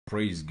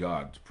Praise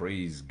God.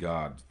 Praise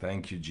God.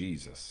 Thank you,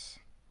 Jesus.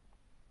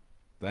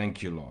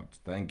 Thank you, Lord.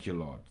 Thank you,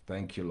 Lord.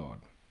 Thank you, Lord.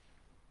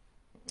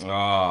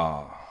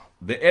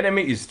 The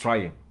enemy is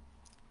trying.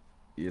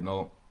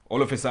 All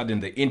of a sudden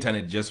the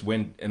internet just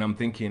went, and I'm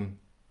thinking,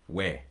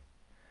 where?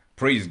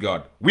 Praise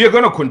God. We are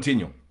going to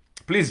continue.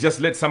 Please just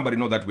let somebody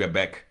know that we're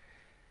back.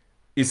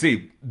 You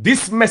see,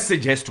 this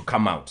message has to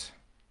come out.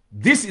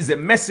 This is a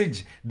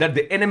message that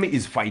the enemy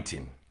is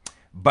fighting.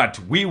 But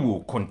we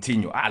will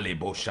continue.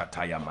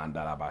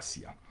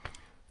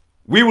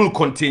 We will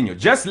continue.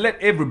 Just let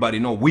everybody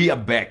know we are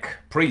back.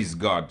 Praise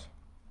God.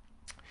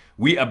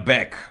 We are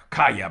back.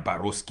 Kaya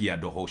baroskia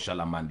doho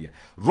shalamandia.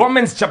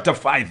 Romans chapter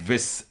 5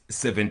 verse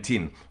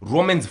 17.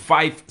 Romans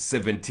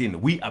 5:17.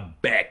 We are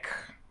back.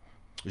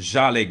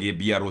 Jalege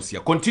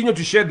biarosia. Continue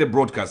to share the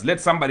broadcast. Let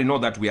somebody know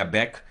that we are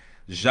back.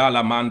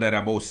 Jalamanda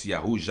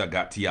rabosia.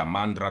 Hujagatia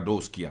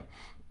mandradoskia.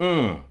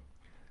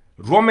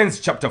 Romans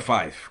chapter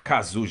 5.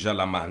 Kazu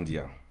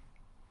jalamandia.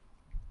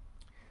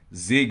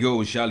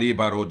 Zigo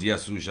jalibarodia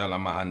su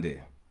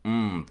jalamahande.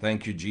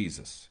 Thank you,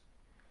 Jesus.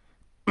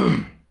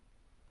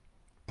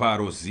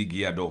 Paro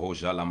zigia doho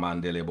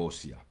jalamande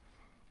lebosia.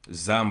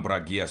 Zambra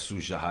gia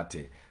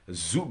sujahate.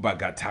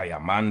 Zubagataya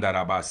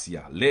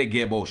mandarabasia.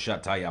 Legebo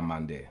shataya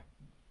mande.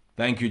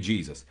 Thank you,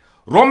 Jesus.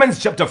 Romans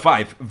chapter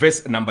 5,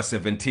 verse number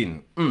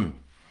 17.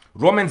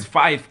 Romans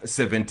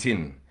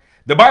 5:17.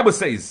 The Bible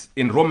says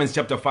in Romans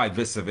chapter 5,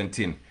 verse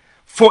 17,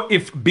 for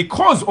if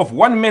because of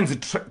one man's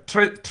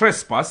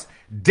trespass,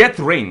 death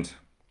reigned,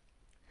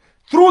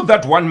 through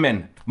that one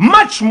man,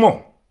 much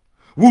more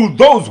will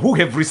those who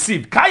have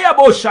received.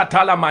 Kayabo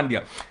shatala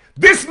mandia.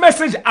 This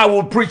message, I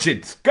will preach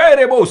it.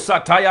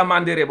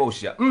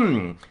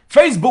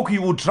 Facebook,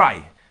 you will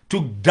try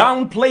to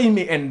downplay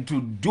me and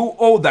to do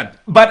all that,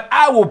 but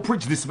I will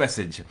preach this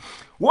message.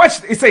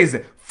 Watch, it says,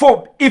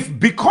 for if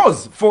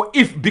because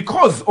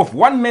of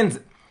one man's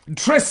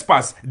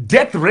trespass,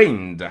 death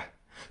reigned,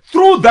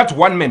 through that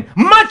one man,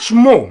 much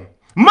more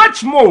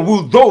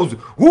will those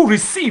who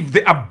receive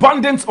the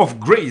abundance of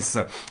grace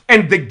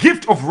and the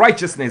gift of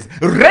righteousness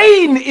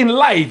reign in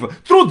life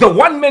through the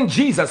one man,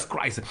 Jesus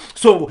Christ.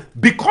 So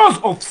because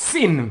of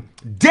sin,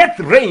 death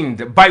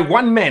reigned by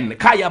one man,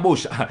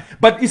 Kayabosha.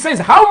 But it says,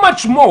 how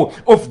much more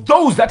of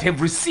those that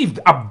have received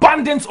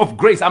abundance of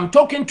grace? I'm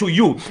talking to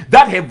you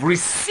that have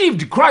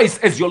received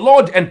Christ as your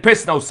Lord and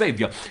personal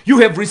Savior. You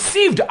have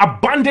received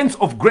abundance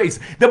of grace.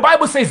 The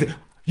Bible says,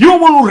 you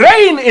will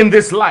reign in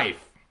this life.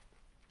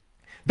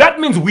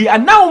 That means we are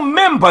now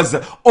members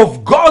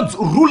of God's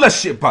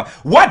rulership.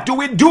 What do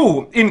we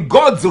do in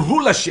God's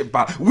rulership?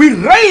 We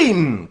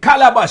reign,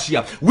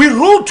 Kalabashia. We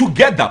rule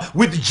together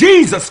with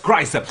Jesus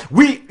Christ.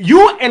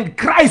 You and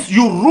Christ,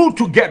 you rule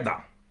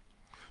together.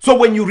 So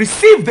when you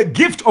receive the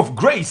gift of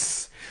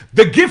grace,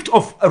 the gift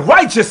of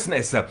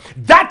righteousness,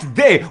 that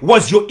day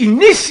was your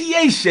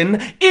initiation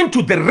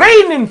into the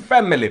reigning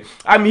family.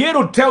 I'm here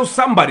to tell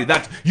somebody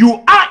that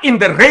you are in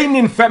the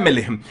reigning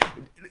family.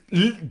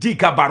 You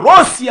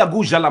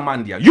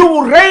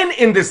will reign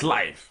in this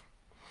life.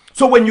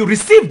 So when you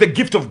receive the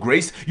gift of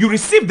grace, you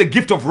receive the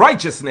gift of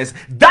righteousness.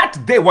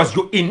 That day was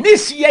your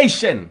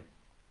initiation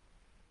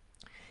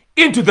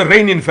into the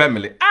reigning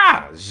family.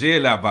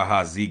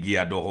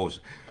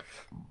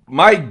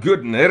 My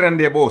goodness.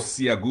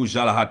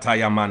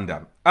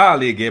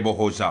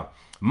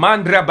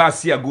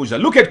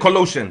 Look at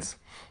Colossians.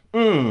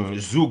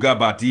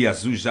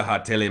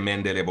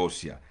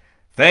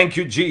 Thank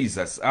you,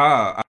 Jesus.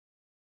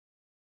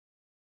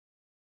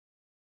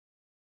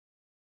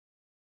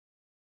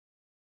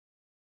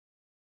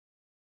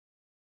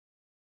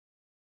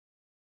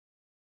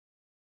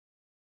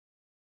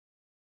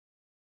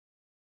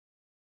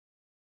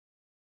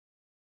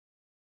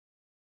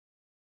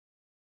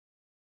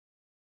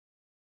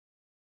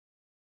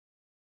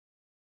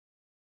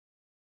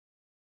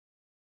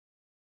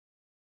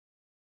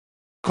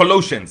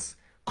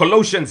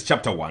 Colossians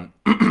chapter 1.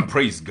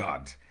 Praise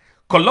God.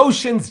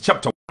 Colossians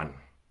chapter 1.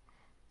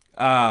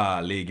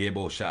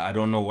 Legebosha. I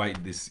don't know why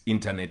this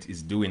internet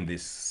is doing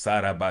this.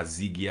 Saraba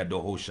zigia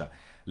dohosha.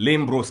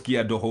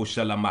 Lembroskia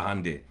dohosha la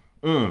mahande.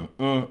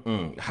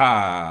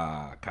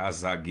 Ha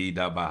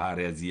kazagida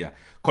baharezia.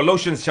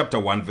 Colossians chapter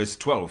 1 verse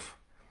 12.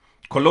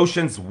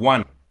 Colossians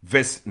 1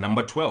 verse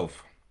number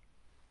 12.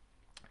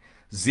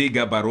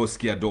 Ziga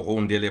baroskia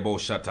dohonde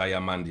lebosha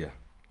tayamandia.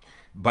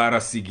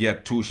 Barasigia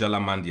tuja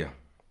lamandia.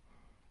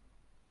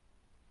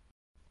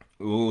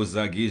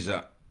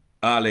 Zagija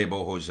ale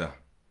bohoja.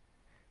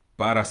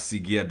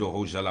 Barasigia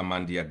dohoja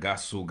lamandia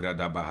gasu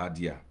grada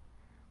bahadia.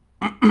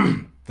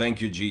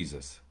 Thank you,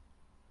 Jesus.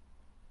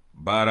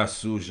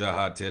 Barasuja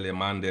hatele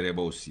mande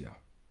rebosia.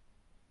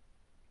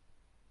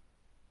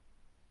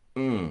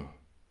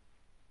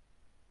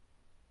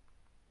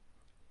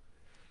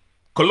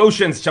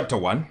 Colossians chapter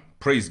 1.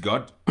 Praise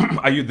God.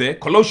 Are you there?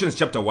 Colossians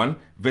chapter 1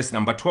 verse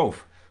number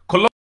 12.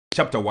 Colossians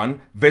chapter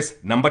 1 verse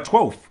number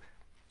 12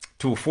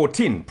 to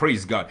 14.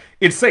 Praise God.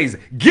 It says,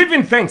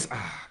 giving thanks.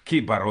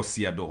 Giving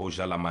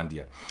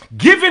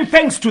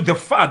thanks to the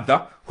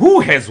Father who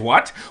has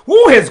what?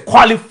 Who has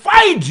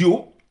qualified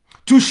you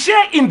to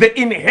share in the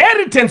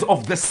inheritance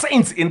of the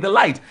saints in the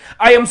light.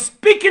 I am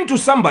speaking to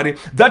somebody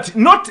that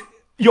not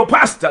your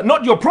pastor,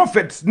 not your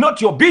prophet, not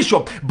your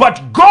bishop,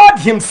 but God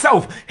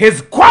himself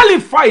has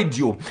qualified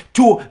you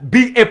to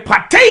be a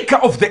partaker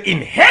of the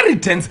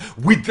inheritance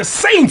with the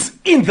saints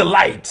in the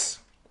light.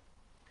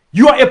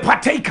 You are a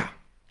partaker.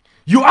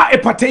 You are a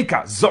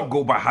partaker.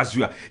 Zogoba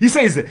Hazua. He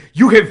says,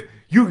 you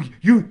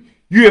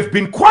have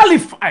been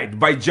qualified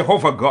by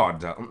Jehovah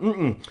God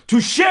to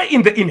share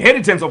in the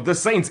inheritance of the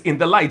saints in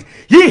the light.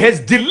 He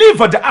has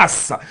delivered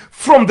us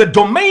from the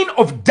domain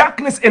of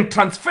darkness and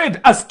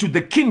transferred us to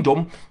the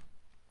kingdom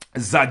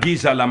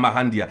Zagisha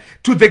Lamahandia,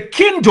 to the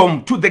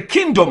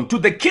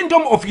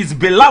kingdom of his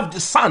beloved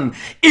Son,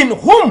 in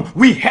whom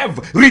we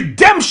have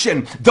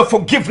redemption, the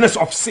forgiveness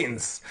of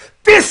sins.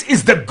 This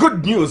is the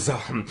good news.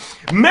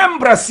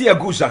 Membra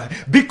Siagusha,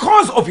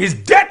 because of his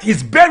death,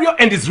 his burial,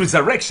 and his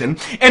resurrection,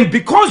 and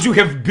because you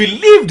have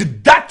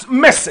believed that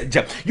message,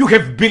 you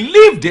have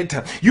believed it,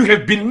 you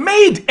have been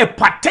made a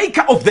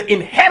partaker of the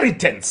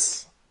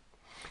inheritance.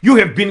 You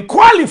have been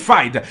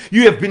qualified,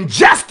 you have been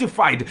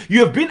justified,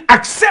 you have been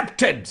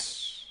accepted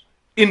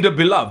in the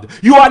beloved.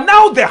 You are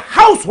now the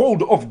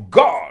household of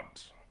God.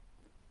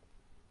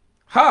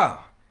 I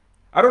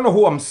don't know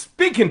who I'm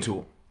speaking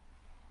to,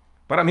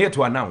 but I'm here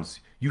to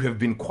announce you have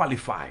been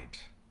qualified.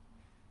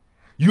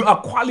 You are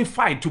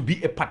qualified to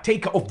be a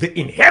partaker of the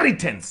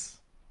inheritance.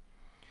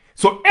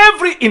 So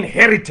every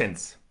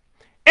inheritance,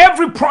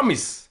 every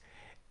promise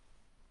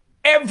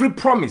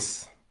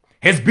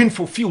has been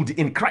fulfilled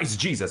in Christ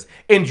Jesus,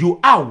 and you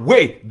are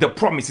where the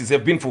promises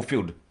have been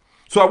fulfilled.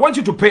 So I want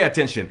you to pay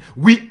attention.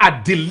 We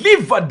are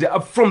delivered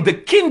from the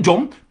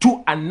kingdom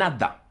to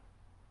another.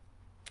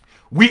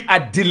 We are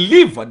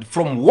delivered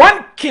from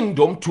one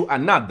kingdom to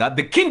another,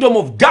 the kingdom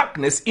of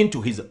darkness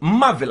into his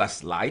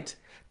marvelous light.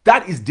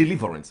 That is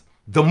deliverance,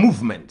 the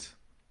movement.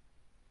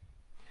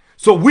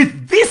 So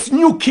with this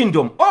new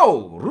kingdom,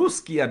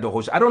 Ruskia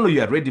Dohosh, I don't know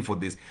you are ready for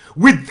this.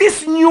 With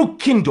this new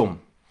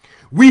kingdom,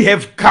 we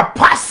have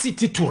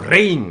capacity to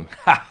reign.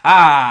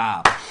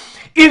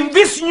 In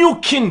this new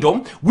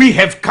kingdom, we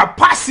have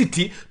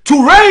capacity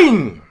to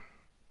reign.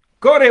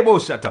 We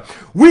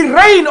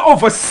reign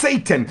over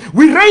Satan.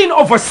 We reign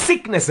over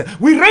sickness.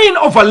 We reign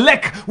over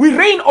lack. We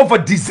reign over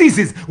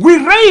diseases. We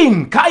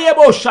reign.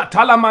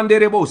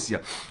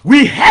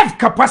 We have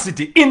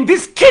capacity. In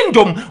this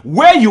kingdom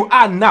where you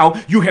are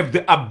now, you have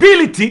the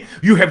ability,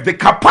 you have the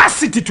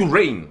capacity to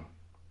reign.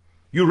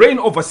 You reign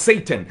over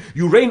Satan.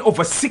 You reign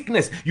over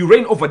sickness. You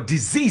reign over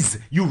disease.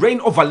 You reign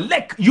over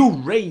lack. You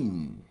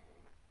reign.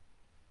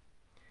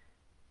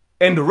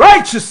 And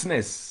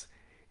righteousness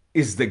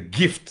is the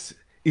gift,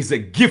 is a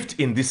gift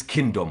in this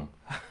kingdom.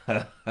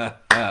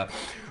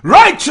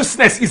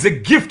 Righteousness is a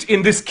gift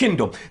in this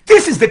kingdom.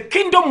 This is the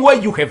kingdom where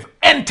you have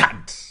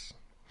entered.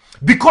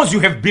 Because you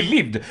have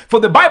believed.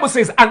 For the Bible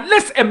says,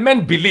 unless a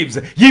man believes,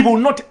 he will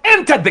not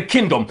enter the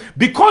kingdom.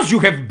 Because you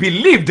have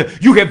believed,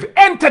 you have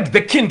entered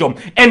the kingdom.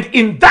 And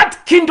in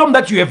that kingdom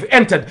that you have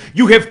entered,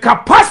 you have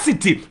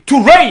capacity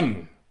to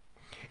reign.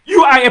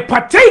 You are a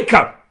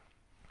partaker.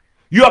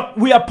 We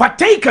are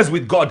partakers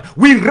with God.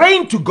 We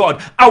reign to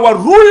God. Our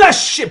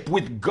rulership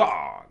with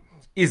God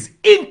is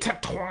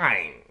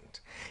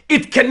intertwined.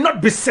 It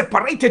cannot be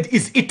separated.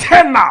 It's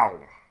eternal.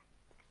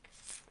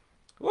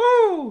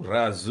 Ooh,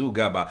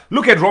 Razugaba.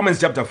 Look at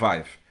Romans chapter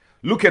 5.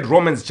 Look at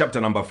Romans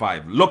chapter number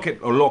 5. Look at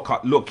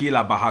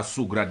Lokila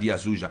Bahasugradia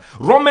Zuja.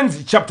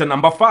 Romans chapter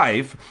number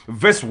 5,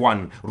 verse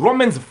 1.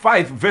 Romans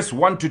 5, verse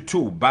 1 to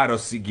 2.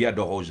 Barosigia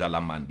dohoja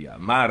lamandia.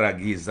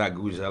 Maragiza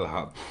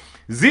gujalha.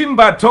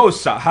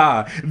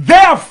 Zimbatosha.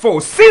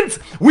 Therefore, since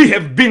we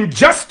have been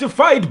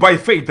justified by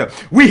faith,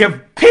 we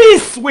have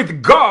peace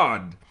with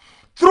God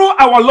through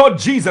our Lord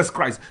Jesus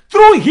Christ.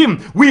 Through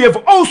him we have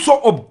also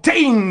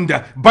obtained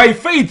by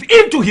faith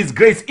into his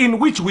grace, in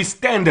which we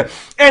stand,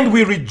 and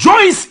we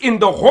rejoice in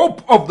the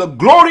hope of the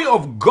glory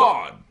of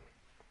God.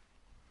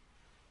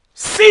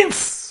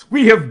 Since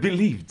we have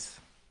believed,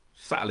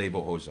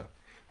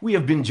 we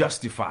have been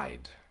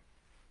justified.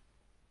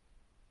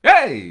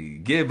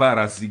 Hey,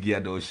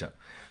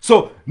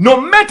 so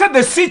no matter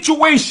the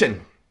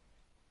situation,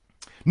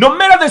 no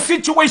matter the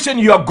situation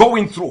you are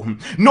going through,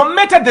 no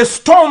matter the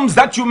storms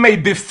that you may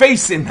be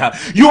facing,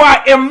 you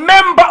are a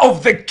member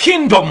of the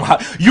kingdom.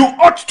 You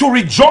ought to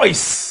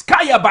rejoice.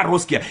 Kaya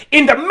Baroskia.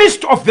 In the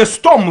midst of the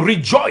storm,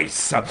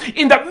 rejoice.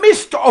 In the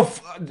midst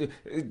of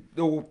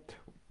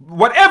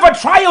whatever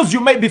trials you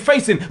may be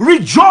facing,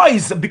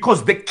 rejoice,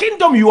 because the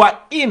kingdom you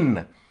are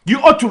in, you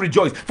ought to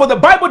rejoice. For the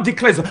Bible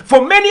declares,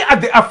 for many are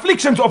the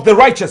afflictions of the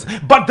righteous,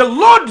 but the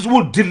Lord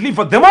will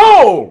deliver them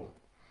all.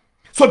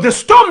 So the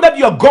storm that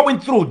you're going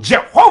through,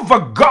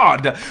 Jehovah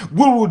God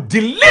will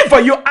deliver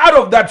you out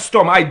of that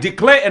storm. I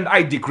declare and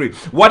I decree.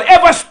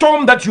 Whatever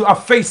storm that you are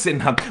facing,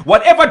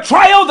 whatever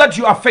trial that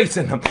you are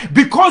facing,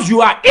 because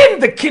you are in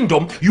the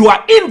kingdom, you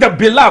are in the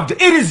beloved,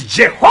 it is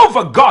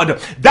Jehovah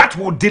God that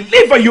will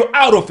deliver you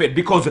out of it.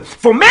 Because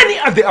for many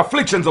are the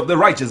afflictions of the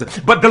righteous,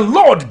 but the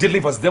Lord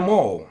delivers them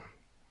all.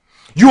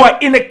 You are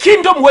in a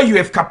kingdom where you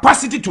have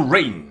capacity to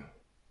reign.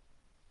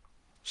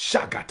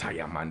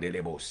 Shagataya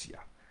mandelebosia.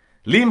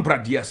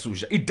 Limbra dia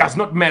suja. It does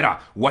not matter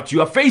what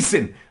you are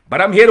facing,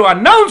 but I'm here to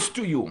announce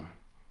to you,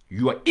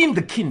 you are in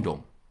the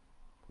kingdom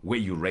where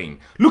you reign.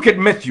 Look at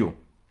Matthew.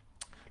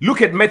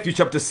 Look at Matthew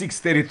chapter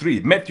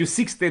 6:33. Matthew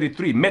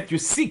 6:33. Matthew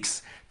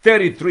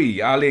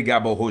 6:33.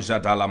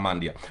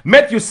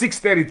 Matthew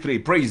 6:33.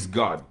 Praise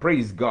God.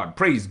 Praise God.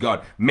 Praise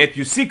God.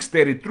 Matthew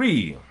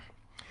 6:33.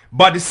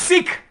 But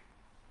seek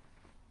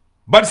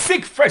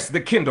first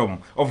the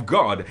kingdom of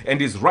God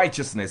and his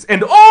righteousness,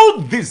 and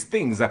all these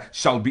things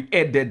shall be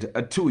added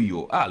to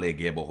you.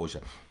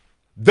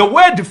 The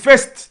word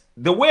first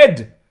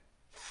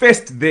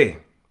there,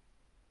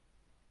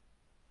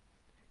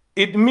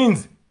 it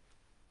means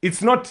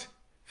it's not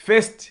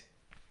first,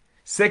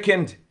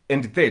 second,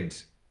 and third.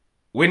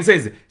 When it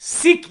says,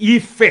 seek ye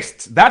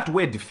first, that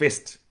word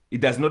first, it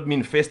does not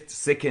mean first,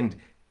 second,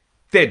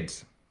 third.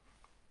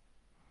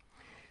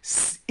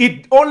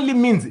 It only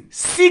means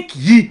seek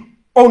ye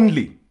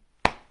only.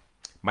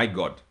 My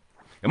God.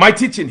 Am I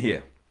teaching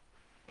here?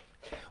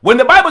 When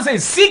the Bible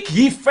says, seek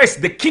ye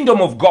first the kingdom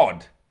of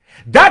God,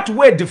 that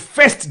word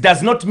first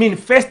does not mean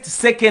first,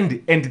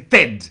 second, and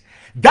third.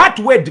 That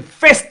word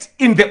first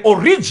in the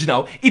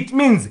original, it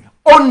means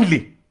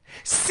only.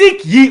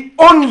 Seek ye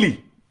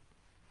only.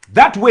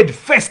 That word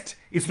first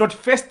is not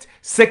first,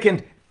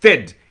 second,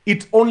 third.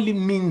 It only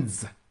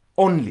means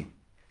only.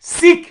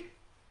 Seek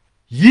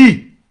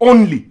ye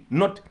only.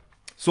 Not.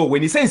 So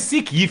when he says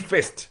seek ye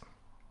first,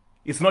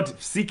 it's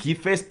not seek ye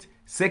first,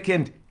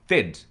 second,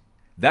 third.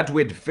 That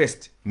word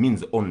first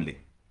means only.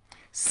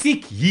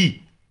 Seek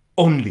ye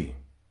only.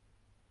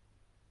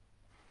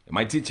 Am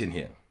I teaching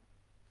here?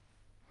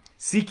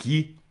 Seek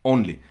ye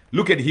only.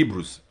 Look at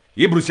Hebrews.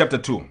 Hebrews chapter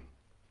 2.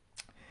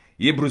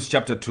 Hebrews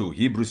chapter 2.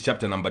 Hebrews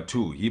chapter number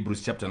 2.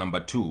 Hebrews chapter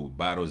number 2.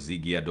 Baro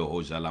zigia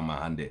dohoja la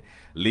mahande.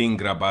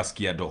 Lingra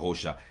baskia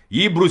dohosha.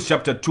 Hebrews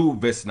chapter 2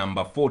 verse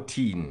number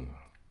 14.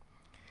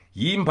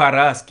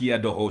 Yimbaraskia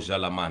dohoja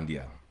la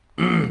mandia.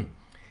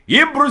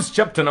 Hebrews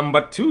chapter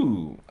number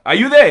 2. Are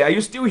you there? Are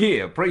you still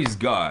here? Praise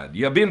God.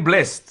 You have been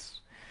blessed.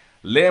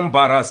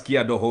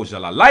 Lembaraskia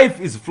dohojala. Life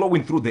is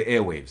flowing through the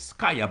airwaves.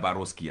 Kaya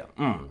baroskia.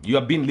 You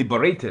have been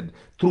liberated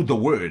through the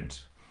word.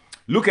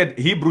 Look at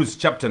Hebrews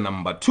chapter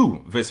number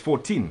 2, verse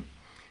 14.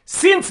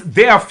 Since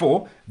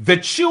therefore the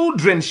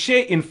children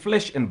share in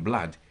flesh and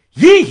blood,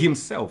 he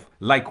himself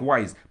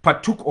likewise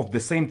partook of the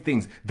same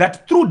things,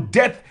 that through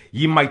death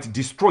he might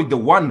destroy the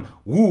one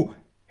who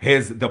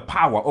has the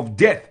power of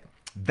death,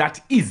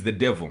 that is the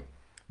devil.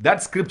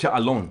 That scripture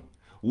alone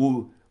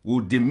will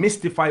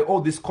demystify all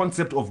this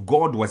concept of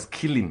God was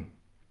killing.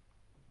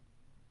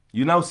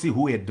 You now see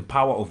who had the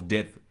power of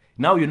death.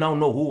 Now you now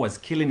know who was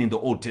killing in the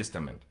Old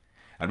Testament.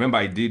 I remember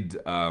I did,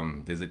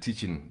 there's a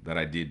teaching that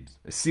I did,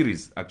 a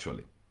series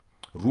actually,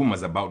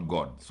 Rumors About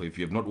God. So if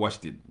you have not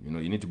watched it, you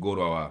need to go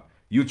to our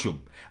YouTube.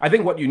 I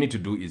think what you need to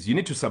do is you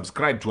need to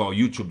subscribe to our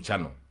YouTube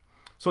channel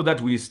so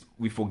that we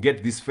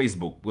forget this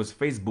Facebook, because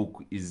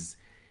Facebook is,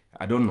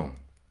 I don't know,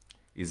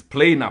 is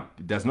playing up.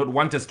 It does not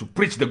want us to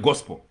preach the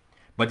gospel.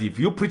 But if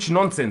you preach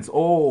nonsense, it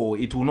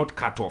will not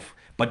cut off.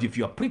 But if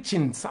you are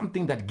preaching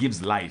something that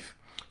gives life,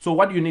 so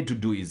what you need to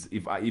do is,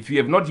 if you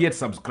have not yet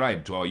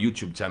subscribed to our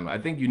YouTube channel, I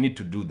think you need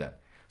to do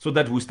that so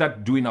that we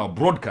start doing our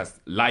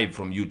broadcast live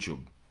from YouTube.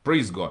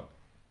 Praise God.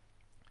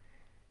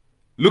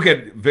 Look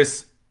at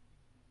verse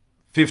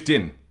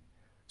 15.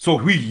 So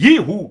he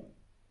who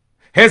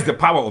has the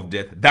power of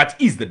death, that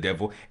is the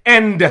devil,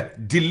 and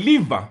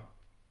deliver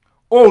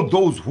all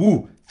those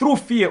who through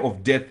fear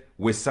of death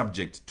were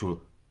subject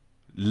to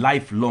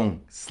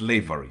lifelong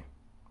slavery.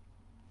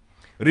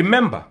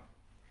 Remember,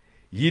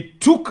 he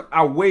took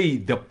away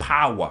the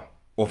power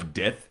of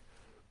death.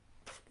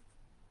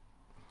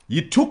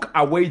 He took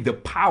away the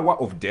power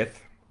of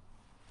death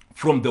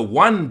from the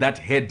one that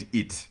had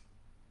it.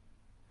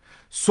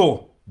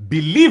 So,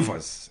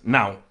 believers,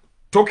 now,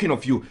 talking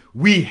of you,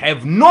 we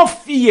have no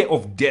fear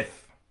of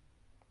death.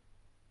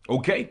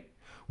 Okay?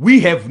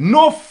 We have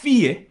no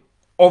fear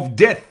of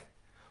death,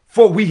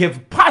 for we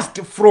have passed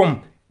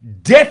from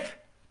death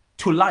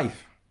to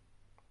life.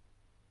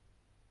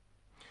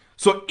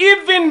 So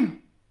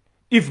even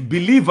if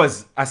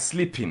believers are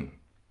sleeping,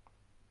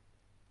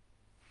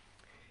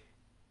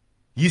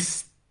 he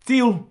is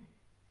still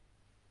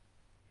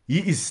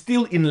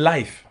in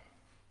life.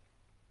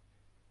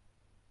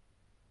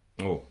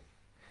 Oh,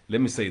 let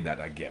me say that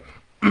again.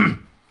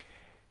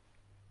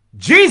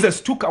 Jesus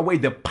took away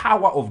the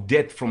power of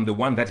death from the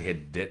one that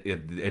had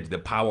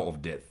the power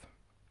of death.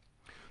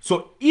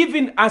 So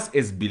even us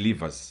as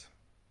believers,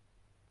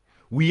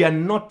 we are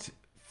not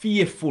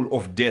fearful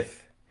of death.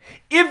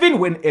 Even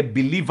when a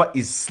believer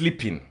is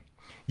sleeping,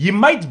 he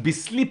might be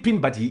sleeping,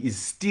 but he is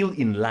still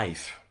in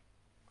life.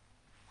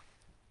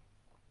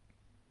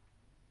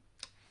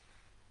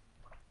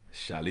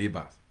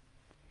 Shaliba.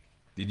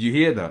 Did you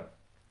hear that?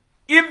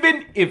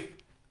 Even if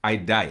I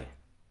die,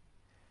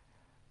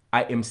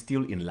 I am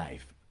still in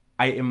life.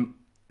 I am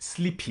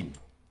sleeping.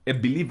 A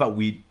believer,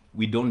 we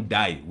don't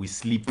die, we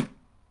sleep.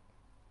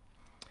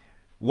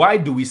 Why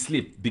do we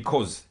sleep?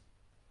 Because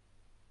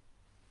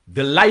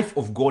The life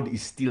of God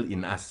is still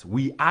in us.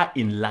 We are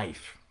in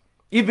life.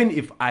 Even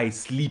if I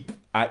sleep,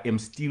 I am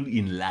still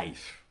in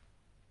life.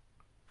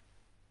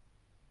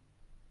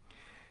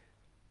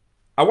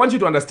 I want you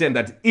to understand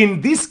that in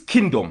this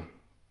kingdom,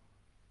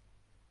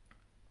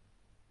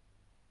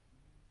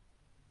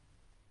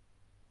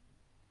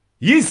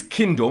 his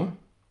kingdom,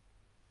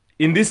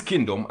 in this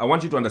kingdom, I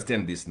want you to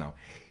understand this now.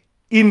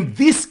 In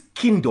this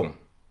kingdom,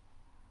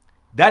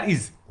 that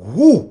is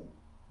who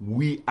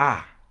we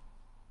are.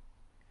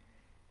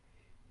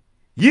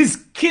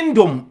 His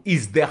kingdom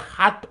is the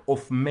heart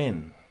of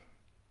man.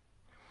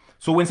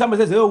 So when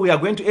somebody says, oh, we are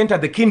going to enter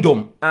the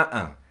kingdom,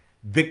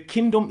 the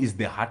kingdom is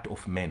the heart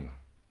of man.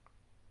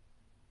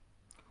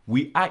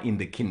 We are in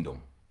the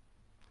kingdom,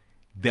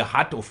 the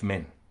heart of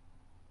man.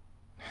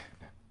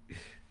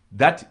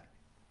 That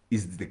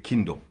is the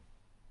kingdom.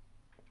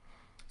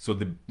 So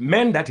the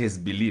man that has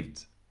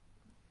believed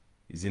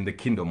is in the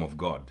kingdom of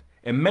God.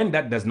 A man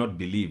that does not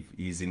believe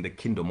is in the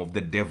kingdom of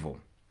the devil.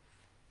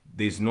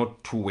 There's no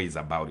two ways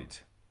about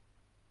it.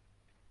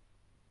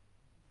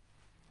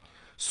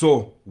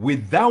 So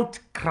without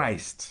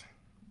Christ,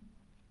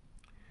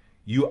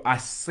 you are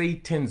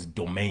Satan's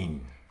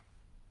domain.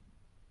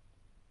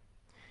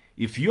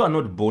 If you are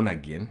not born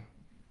again,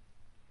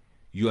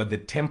 you are the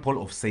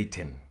temple of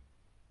Satan.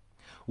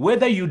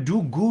 Whether you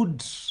do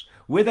good,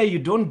 whether you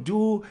don't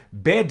do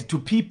bad to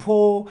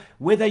people,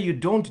 whether you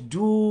don't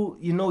do,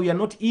 you're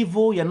not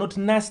evil, you're not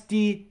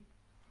nasty,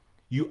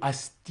 you are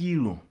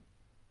still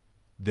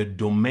the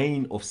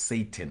domain of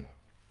Satan.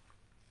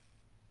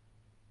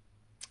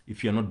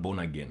 If you're not born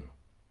again,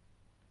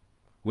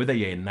 whether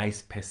you're a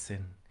nice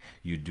person,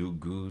 you do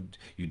good,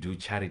 you do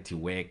charity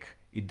work,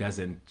 it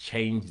doesn't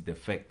change the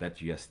fact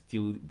that you are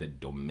still the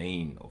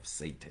domain of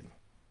Satan.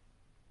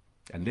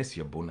 Unless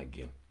you're born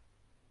again.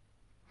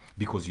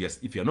 Because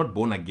if you're not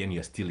born again,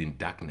 you're still in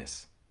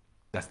darkness.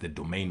 That's the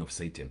domain of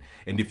Satan.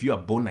 And if you are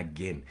born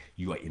again,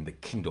 you are in the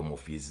kingdom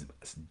of his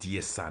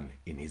dear son,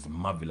 in his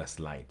marvelous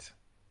light.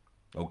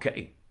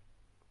 Okay?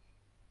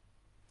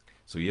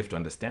 So you have to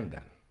understand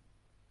that.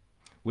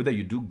 Whether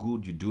you do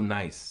good, you do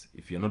nice,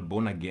 if you're not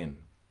born again,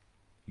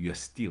 you are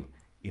still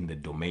in the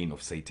domain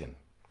of Satan.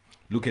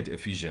 Look at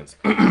Ephesians.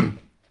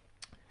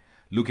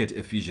 Look at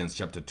Ephesians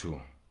chapter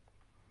 2.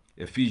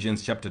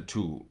 Ephesians chapter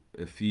 2.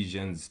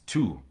 Ephesians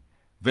 2.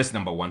 Verse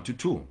number 1 to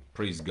 2.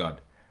 Praise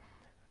God.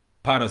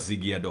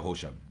 Parasigia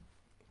dohosha.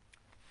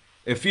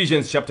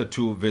 Ephesians chapter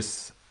 2,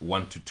 verse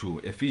 1 to 2.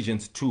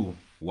 Ephesians 2,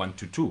 1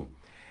 to 2.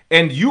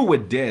 And you were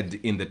dead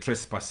in the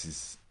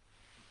trespasses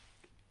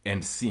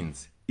and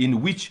sins,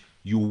 in which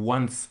you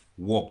once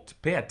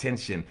walked. Pay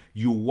attention.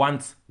 You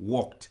once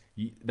walked.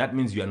 That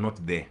means you are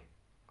not there.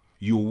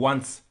 You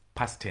once,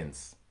 past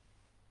tense.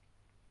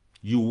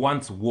 You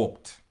once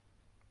walked.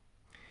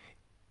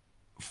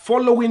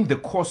 Following the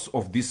course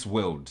of this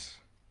world.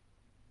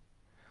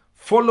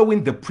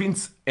 Following the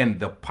prince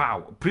of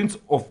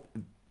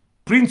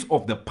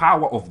the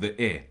power of the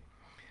air,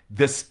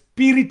 the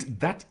spirit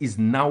that is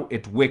now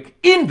at work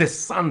in the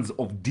sons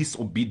of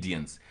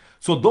disobedience.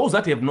 So those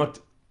that have not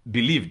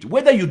believed,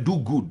 whether you do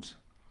good,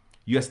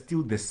 you are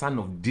still the son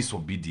of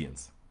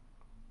disobedience.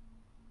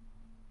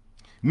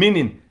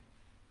 Meaning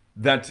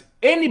that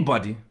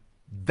anybody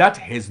that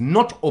has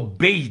not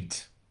obeyed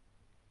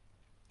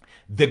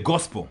the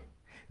gospel,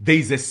 there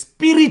is a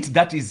spirit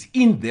that is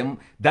in them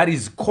that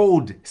is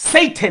called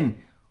Satan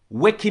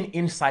working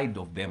inside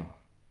of them.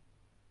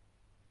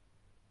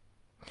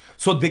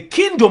 So the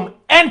kingdom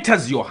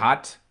enters your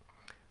heart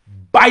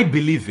by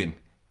believing.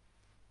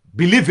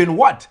 Believing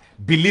what?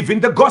 Believing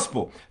the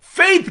gospel.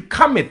 Faith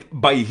cometh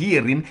by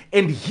hearing,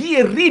 and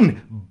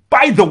hearing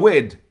by the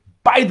word,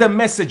 by the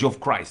message of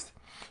Christ.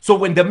 So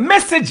when the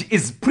message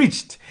is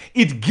preached,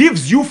 it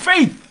gives you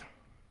faith.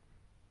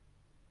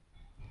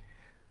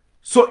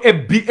 So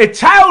a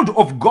child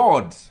of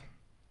God,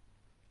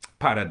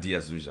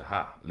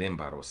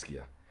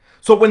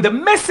 so when the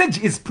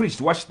message is preached,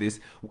 watch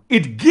this,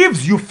 it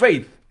gives you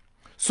faith.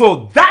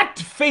 So that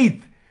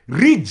faith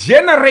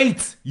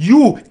regenerates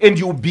you and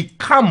you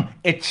become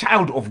a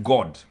child of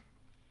God.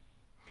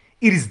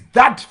 It is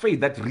that faith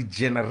that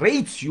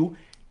regenerates you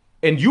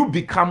and you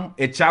become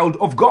a child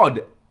of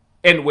God.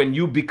 And when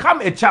you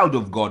become a child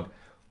of God,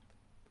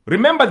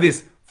 remember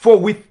this, for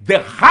with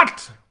the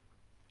heart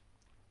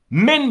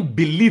man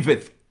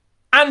believeth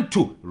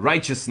unto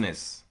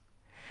righteousness,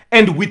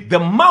 and with the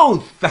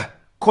mouth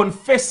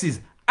confesses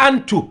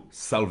unto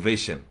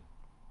salvation.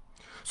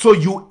 So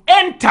you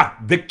enter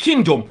the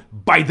kingdom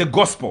by the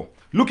gospel.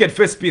 Look at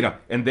 1 Peter,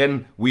 and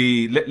then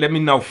let me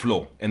now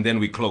flow, and then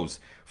we close.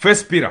 1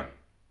 Peter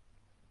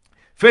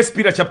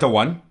chapter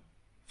 1,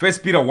 1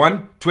 Peter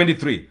 1,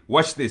 23.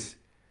 Watch this.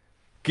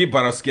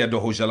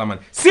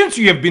 Since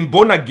you have been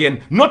born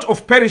again, not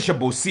of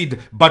perishable seed,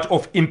 but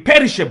of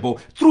imperishable,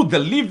 through the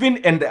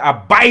living and the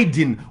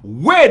abiding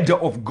word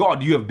of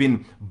God, you have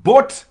been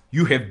bought,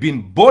 you have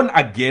been born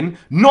again,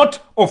 not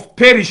of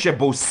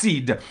perishable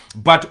seed,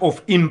 but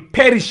of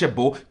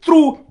imperishable,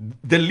 through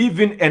the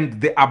living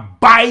and the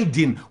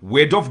abiding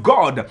word of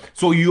God.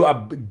 So you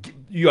are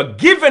You are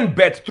given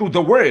birth through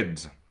the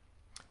word.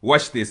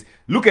 Watch this.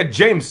 Look at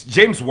James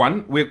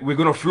 1. We're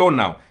going to flow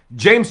now.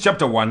 James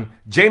chapter 1,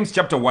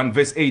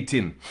 verse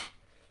 18.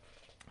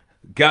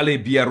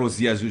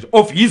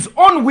 Of his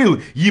own will,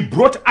 he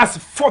brought us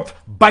forth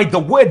by the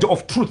word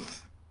of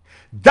truth,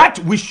 that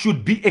we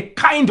should be a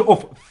kind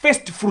of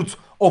first fruits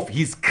of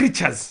his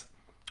creatures.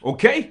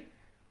 Okay?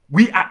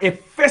 We are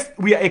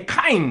a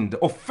kind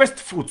of first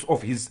fruits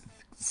of his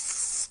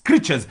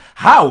creatures.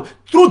 How?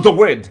 Through the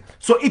word.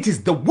 So it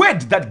is the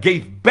word that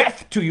gave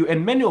birth to you.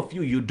 And many of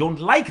you, you don't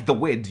like the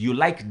word. You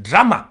like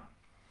drama.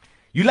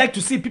 You like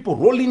to see people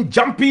rolling,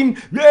 jumping.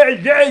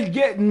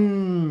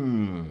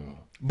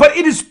 But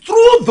it is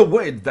through the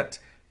word that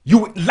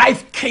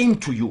life came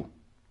to you.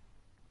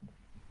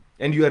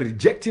 And you are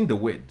rejecting the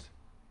word.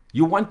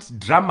 You want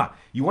drama.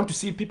 You want to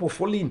see people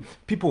falling,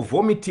 people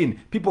vomiting,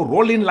 people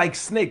rolling like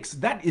snakes.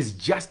 That is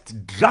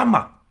just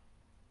drama.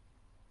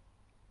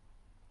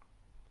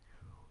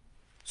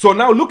 So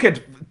now look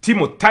at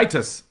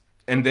Titus,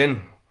 and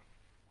then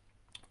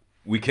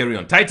we carry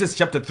on. Titus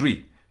chapter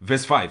 3,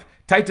 verse 5.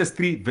 Titus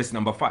 3, verse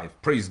number 5.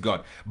 Praise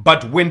God.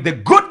 But when the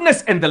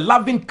goodness and the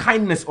loving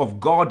kindness of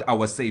God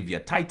our Savior.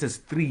 Titus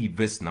 3,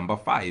 verse number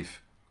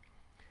 5.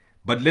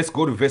 But let's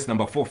go to verse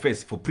number 4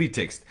 first for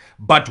pretext.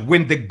 But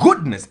when the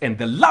goodness and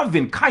the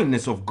loving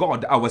kindness of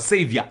God our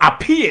Savior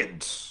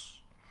appeared,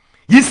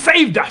 he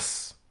saved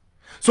us.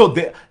 So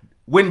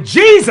when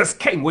Jesus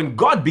came, when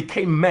God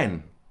became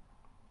man,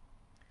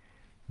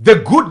 the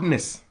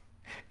goodness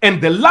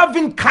and the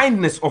loving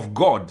kindness of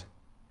God,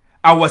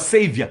 our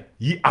Savior,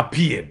 he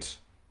appeared.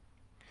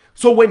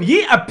 So when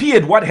he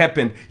appeared, what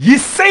happened? He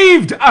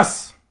saved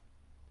us.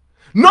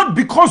 Not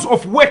because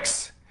of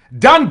works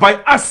done by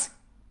us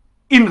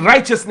in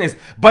righteousness,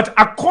 but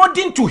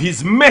according to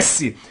his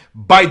mercy,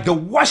 by the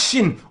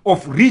washing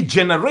of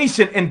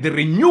regeneration and the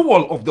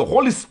renewal of the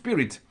Holy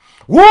Spirit,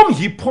 whom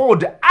he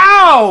poured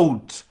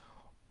out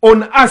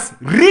on us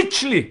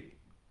richly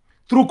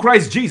through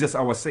Christ Jesus,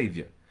 our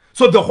Savior.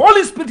 So the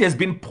Holy Spirit has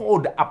been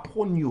poured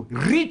upon you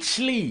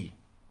richly.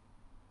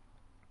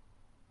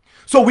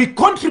 So we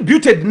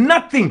contributed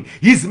nothing.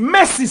 His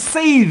mercy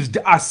saved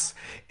us,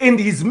 and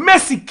his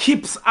mercy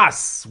keeps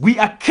us. We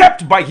are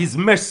kept by his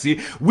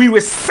mercy. We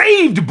were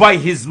saved by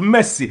his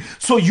mercy.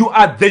 So you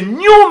are the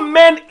new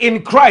man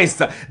in Christ.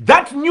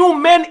 That new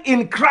man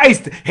in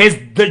Christ has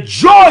the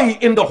joy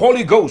in the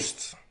Holy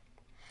Ghost.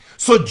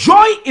 So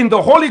joy in the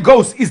Holy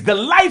Ghost is the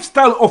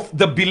lifestyle of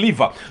the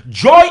believer.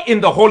 Joy in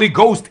the Holy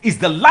Ghost is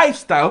the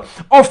lifestyle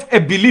of a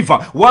believer.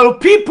 While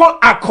people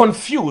are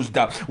confused,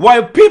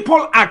 while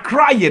people are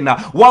crying,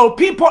 while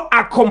people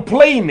are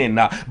complaining,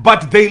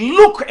 but they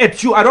look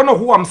at you, I don't know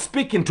who I'm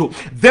speaking to,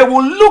 they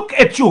will look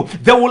at you,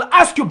 they will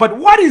ask you, but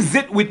what is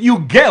it with you,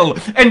 girl?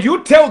 And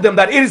you tell them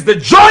that it is the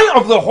joy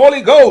of the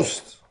Holy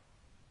Ghost.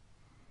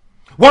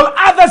 While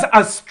others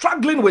are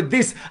struggling with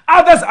this,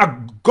 others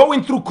are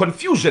going through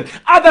confusion,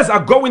 others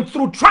are going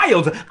through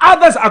trials,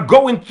 others are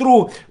going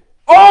through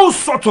all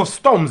sorts of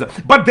storms,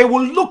 but they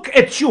will look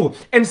at you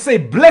and say,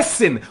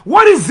 blessing,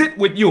 what is it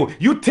with you?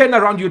 You turn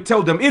around, you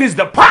tell them, it is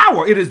the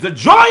power, it is the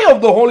joy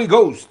of the Holy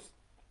Ghost.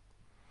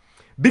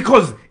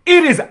 Because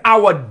it is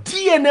our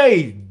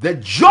DNA, the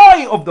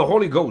joy of the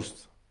Holy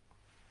Ghost.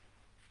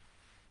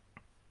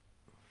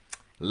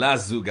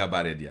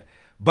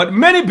 But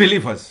many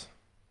believers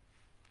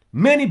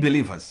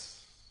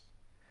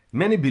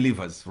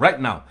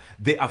right now,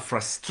 they are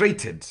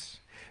frustrated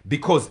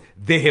because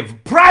they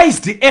have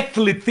prized the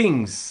earthly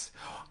things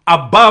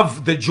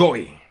above the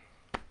joy.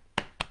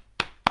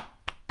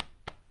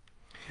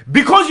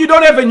 Because you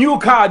don't have a new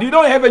car, you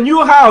don't have a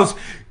new house,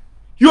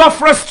 you are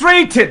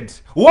frustrated.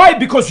 Why?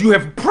 Because you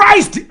have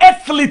prized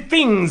earthly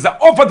things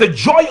over the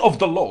joy of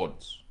the Lord.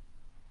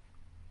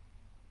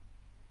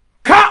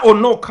 Car or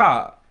no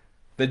car,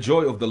 the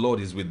joy of the Lord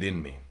is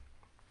within me.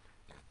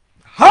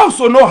 House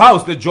or no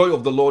house, the joy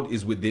of the Lord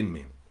is within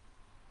me.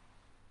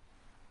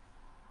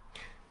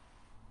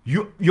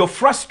 Your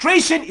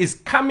frustration is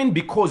coming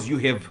because you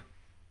have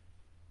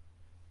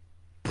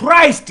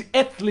prized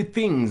earthly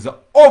things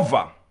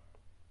over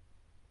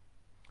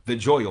the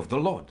joy of the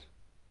Lord.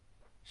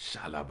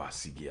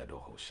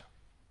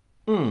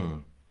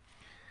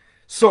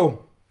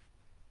 So,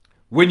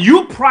 when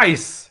you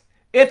prize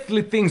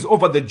earthly things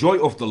over the joy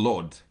of the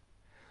Lord,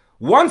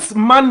 once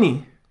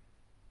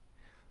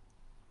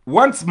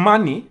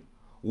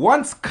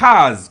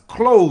cars,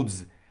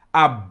 clothes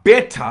are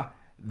better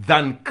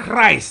than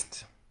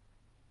Christ,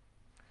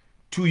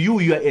 to you,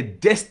 you are a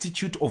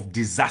destitute of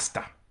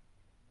disaster.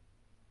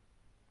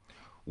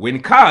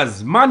 When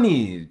cars,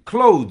 money,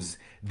 clothes,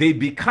 they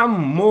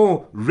become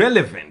more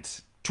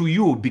relevant to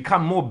you,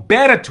 become more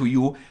better to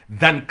you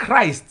than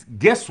Christ,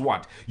 guess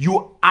what?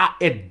 You are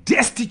a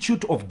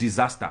destitute of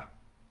disaster.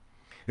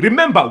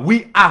 Remember,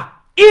 we are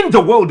in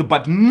the world,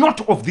 but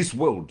not of this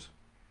world.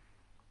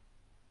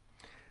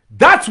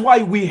 That's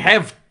why we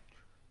have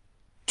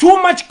too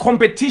much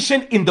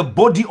competition in the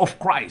body of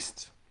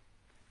Christ.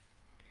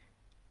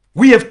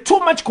 We have too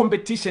much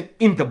competition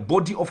in the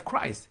body of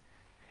Christ.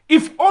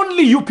 If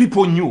only you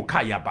people knew,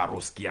 Kaya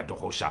Baroskia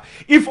Dohosha,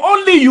 if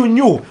only you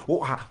knew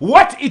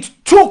what it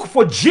took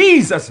for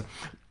Jesus,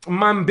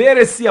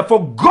 Mamberesia,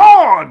 for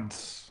God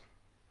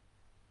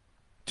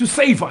to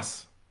save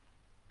us.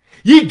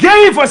 He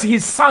gave us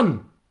his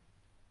son.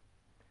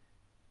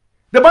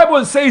 The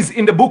Bible says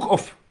in the book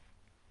of,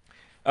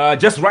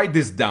 just write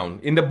this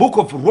down, in the book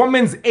of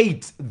Romans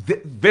 8,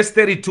 verse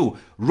 32,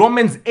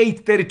 Romans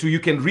 8:32,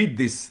 you can read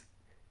this.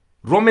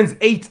 Romans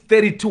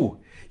 8:32.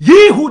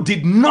 He who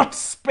did not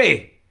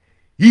spare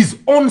his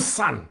own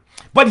son,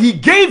 but he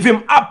gave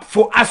him up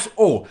for us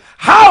all,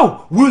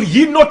 how will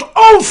he not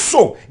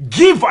also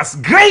give us,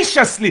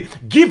 graciously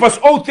give us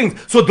all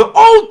things? So the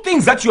all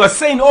things that you are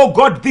saying, oh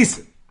God,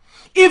 this,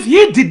 if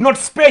he did not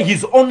spare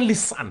his only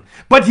son,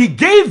 but he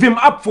gave him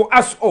up for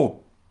us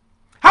all,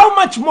 how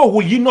much more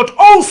will he not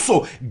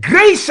also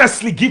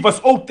graciously give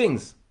us all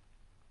things?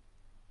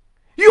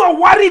 You are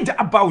worried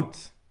about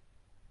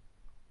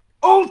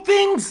all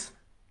things.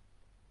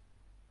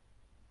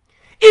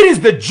 It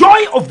is the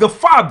joy of the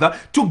Father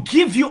to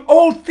give you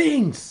all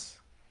things.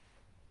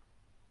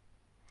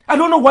 I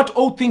don't know what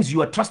all things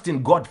you are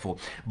trusting God for,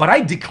 but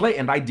I declare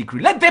and I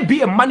decree, let there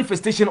be a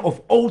manifestation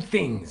of all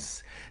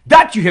things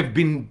that you have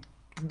been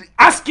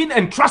asking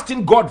and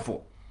trusting God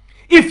for.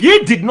 If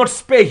he did not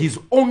spare his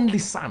only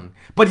son,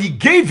 but he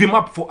gave him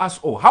up for us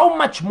all, how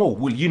much more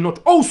will he not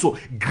also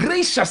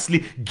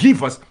graciously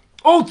give us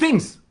all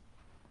things?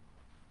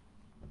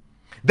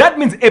 That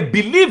means a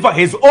believer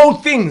has all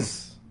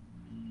things.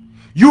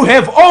 You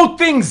have all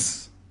things.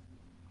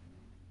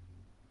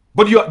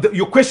 But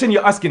your question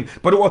you're asking,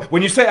 but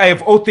when you say I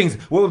have all things,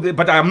 well,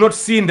 but I am not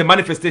seeing the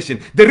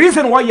manifestation. The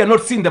reason why you're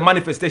not seeing the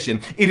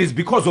manifestation, it is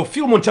because of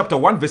Philemon chapter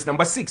 1 verse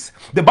number 6.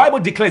 The Bible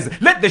declares,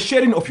 let the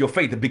sharing of your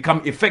faith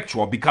become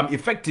effectual, become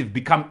effective,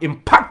 become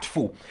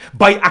impactful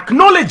by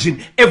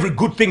acknowledging every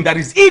good thing that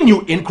is in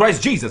you in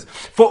Christ Jesus.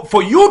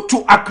 For you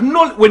to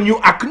acknowledge, when you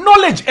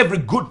acknowledge every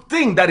good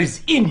thing that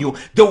is in you,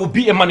 there will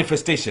be a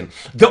manifestation.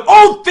 The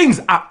all things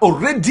are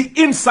already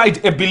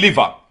inside a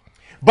believer.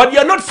 But you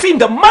are not seeing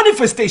the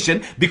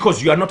manifestation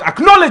because you are not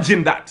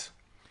acknowledging that.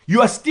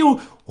 You are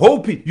still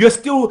hoping. You are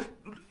still,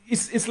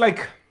 it's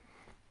like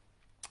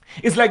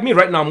me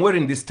right now. I'm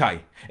wearing this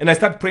tie. And I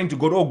start praying to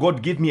God, oh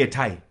God, give me a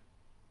tie.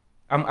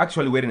 I'm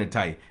actually wearing a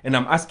tie. And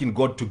I'm asking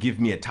God to give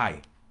me a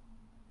tie.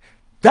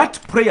 That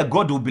prayer,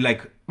 God will be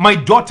like, my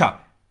daughter,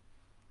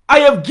 I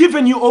have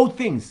given you all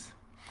things.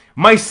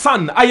 My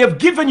son, I have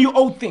given you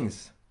all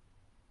things.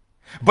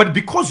 But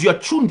because you are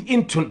tuned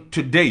into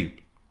today,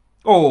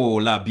 oh,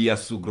 la bia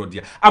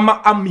sugrodia.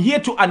 I'm here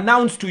to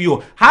announce to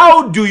you,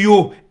 how do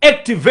you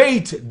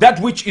activate that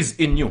which is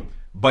in you?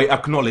 By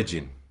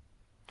acknowledging.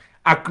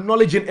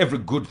 Acknowledging every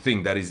good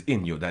thing that is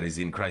in you, that is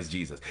in Christ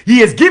Jesus. He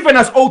has given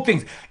us all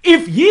things.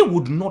 If he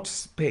would not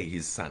spare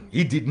his son,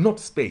 he did not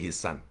spare his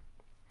son,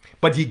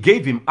 but he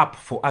gave him up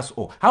for us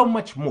all, how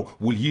much more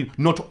will he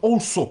not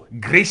also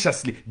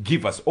graciously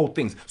give us all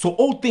things? So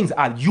all things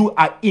are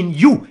in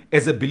you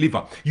as a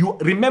believer. You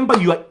remember,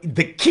 you are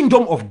the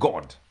kingdom of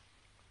God.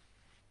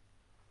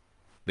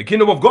 The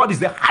kingdom of God is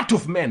the heart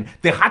of men,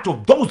 the heart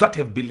of those that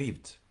have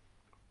believed.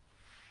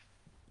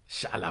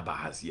 So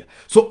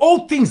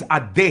all things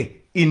are there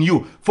in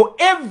you. For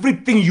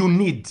everything you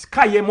need,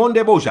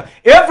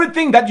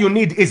 everything that you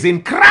need is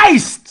in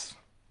Christ.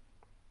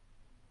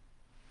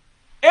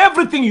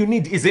 Everything you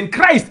need is in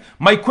Christ.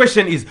 My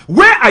question is,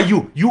 where are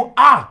you? You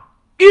are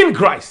in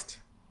Christ,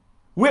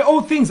 where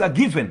all things are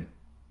given.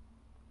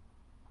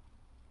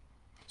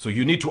 So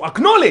you need to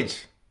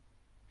acknowledge.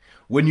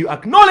 When you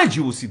acknowledge,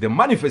 you will see the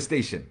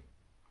manifestation.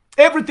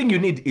 Everything you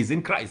need is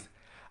in Christ.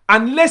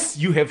 Unless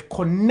you have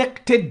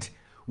connected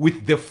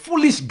with the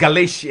foolish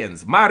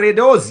Galatians.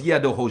 Unless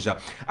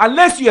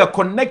you are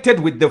connected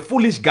with the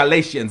foolish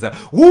Galatians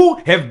who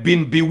have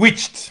been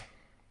bewitched.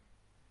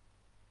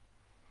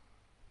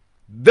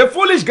 The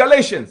foolish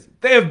Galatians,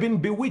 they have been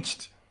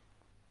bewitched.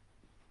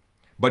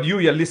 But you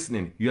are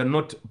listening. You are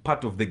not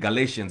part of the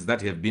Galatians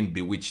that have been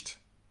bewitched.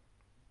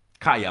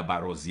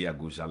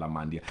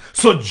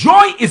 So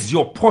joy is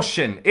your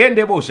portion.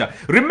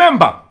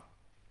 Remember,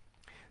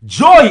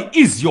 joy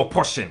is your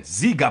portion.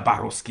 I'm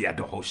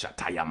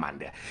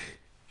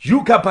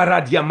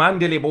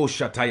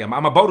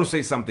about to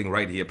say something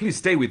right here. Please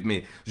stay with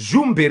me.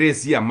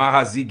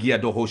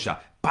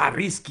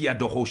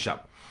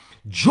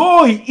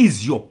 Joy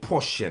is your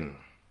portion.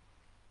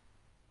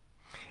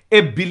 A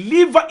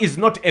believer is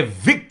not a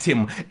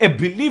victim. A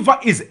believer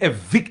is a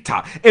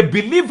victor. A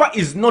believer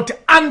is not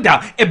under.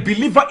 A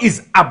believer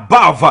is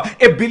above.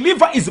 A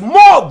believer is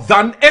more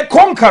than a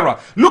conqueror.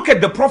 Look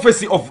at the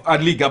prophecy of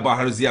Aliga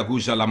Baharzia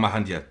Gujala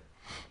Mahandia.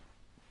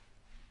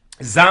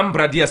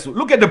 Zambradiasu.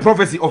 Look at the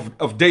prophecy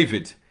of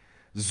David.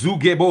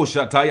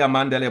 Zugebosha Taya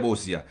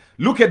Mandelebosia.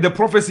 Look at the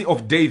prophecy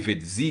of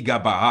David. Ziga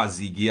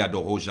Bahazi Gia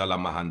Dohoja La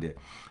Mahande.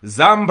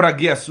 Zambra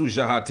Gia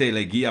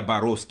Sujahatele Gia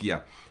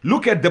Baroskia.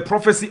 Look at the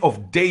prophecy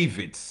of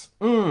David.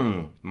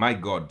 My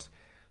God.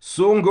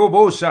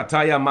 Songobosha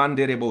Taya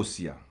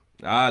Mandelebosia.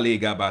 Ali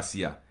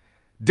Gabasia.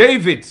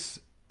 David,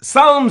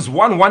 Psalms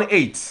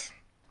 118.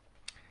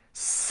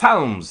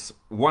 Psalms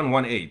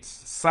 118.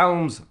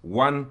 Psalms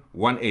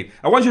 118.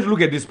 I want you to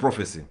look at this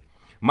prophecy.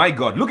 My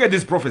God, look at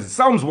this prophecy.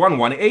 Psalms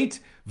 118,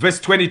 verse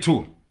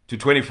 22 to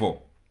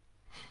 24.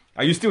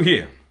 Are you still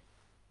here?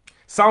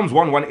 Psalms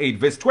 118,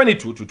 verse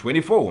 22 to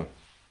 24.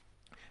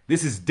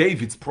 This is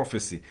David's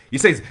prophecy. He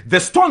says, the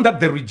stone that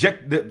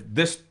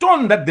the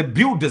stone that the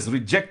builders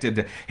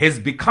rejected has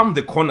become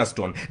the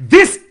cornerstone.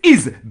 This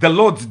is the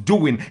Lord's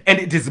doing, and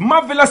it is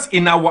marvelous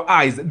in our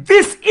eyes.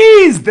 This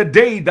is the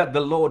day that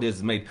the Lord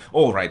has made.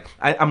 All right,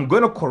 I'm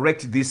going to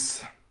correct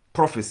this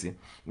prophecy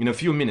in a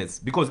few minutes,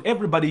 because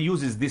everybody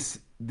uses this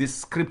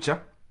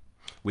scripture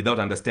without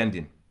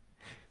understanding.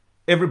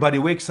 Everybody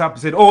wakes up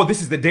and said, oh,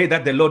 this is the day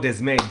that the Lord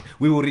has made.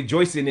 We will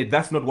rejoice in it.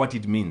 That's not what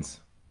it means.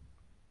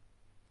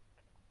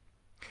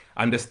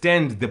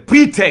 Understand the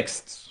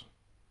pretext,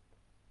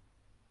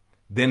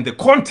 then the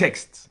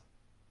context.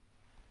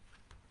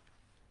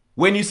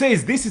 When you say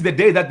this is the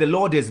day that the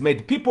Lord has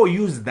made, people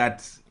use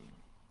that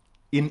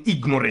in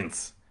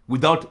ignorance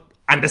without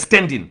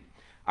understanding.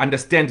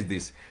 Understand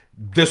this.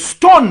 The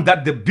stone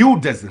that the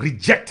builders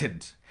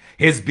rejected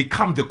has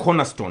become the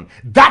cornerstone.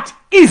 That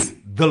is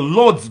the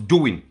Lord's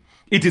doing.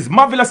 It is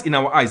marvelous in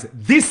our eyes.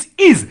 This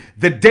is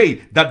the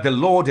day that the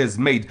Lord has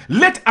made.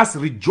 Let us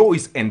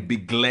rejoice and be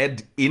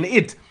glad in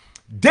it.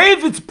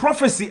 David's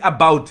prophecy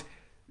about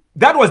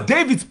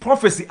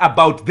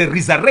the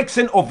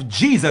resurrection of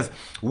Jesus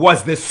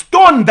was the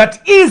stone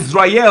that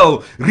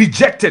Israel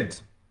rejected.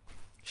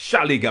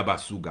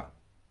 Shaligabasuga.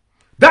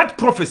 That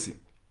prophecy.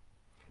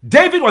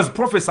 David was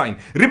prophesying.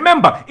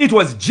 Remember, it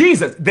was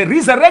Jesus, the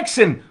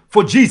resurrection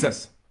for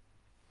Jesus.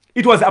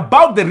 It was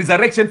about the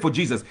resurrection for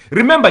Jesus.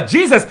 Remember,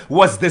 Jesus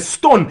was the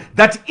stone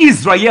that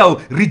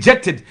Israel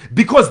rejected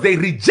because they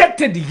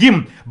rejected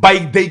him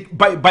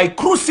by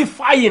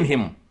crucifying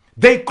him.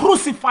 They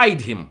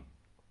crucified him.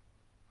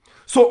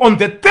 So on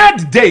the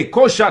third day,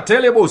 Kosha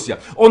Telebosia,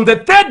 on the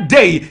third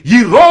day,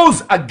 he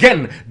rose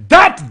again.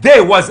 That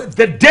day was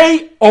the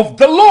day of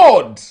the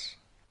Lord.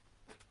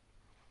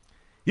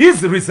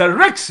 His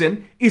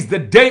resurrection is the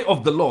day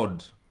of the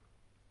Lord.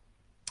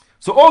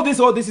 So all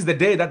this is the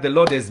day that the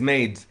Lord has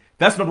made.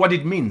 That's not what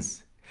it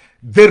means.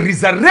 The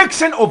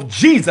resurrection of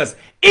Jesus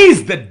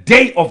is the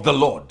day of the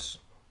Lord.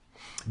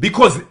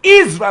 Because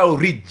Israel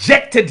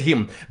rejected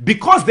him.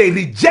 Because they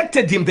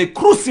rejected him, they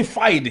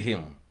crucified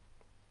him.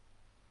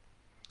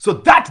 So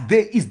that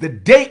day is the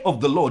day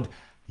of the Lord.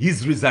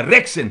 His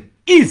resurrection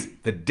is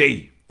the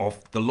day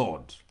of the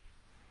Lord.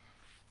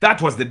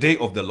 That was the day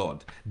of the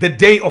Lord. The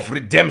day of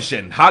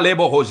redemption.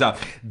 Hallelujah.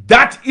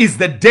 That is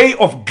the day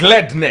of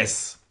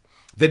gladness.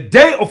 The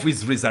day of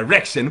his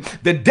resurrection,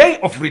 the day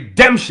of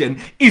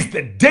redemption is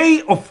the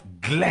day of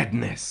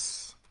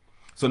gladness.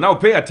 So now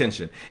pay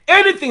attention.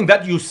 Anything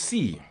that you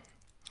see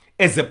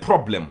as a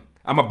problem,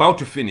 I'm about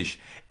to finish.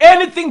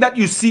 Anything that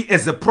you see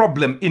as a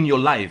problem in your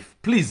life,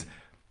 please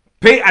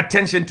pay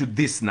attention to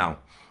this now.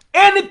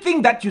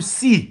 Anything that you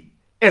see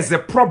as a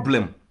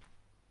problem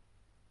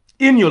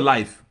in your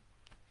life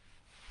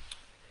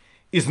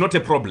is not a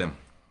problem.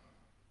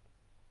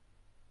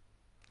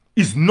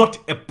 Is not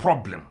a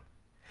problem.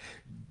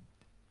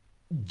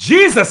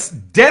 Jesus'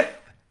 death,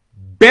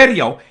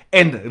 burial,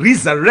 and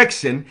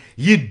resurrection,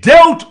 he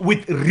dealt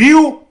with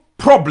real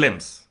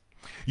problems.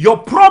 Your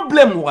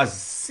problem was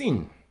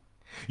sin.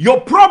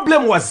 Your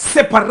problem was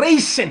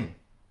separation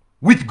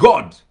with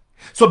God.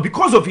 So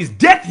because of his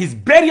death, his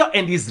burial,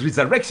 and his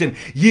resurrection,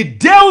 he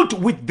dealt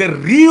with the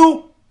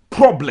real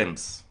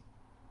problems.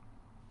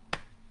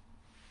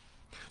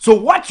 So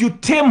what you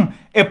term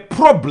a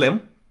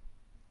problem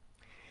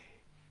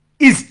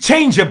is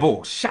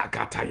changeable.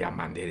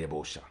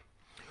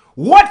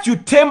 What you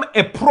term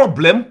a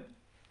problem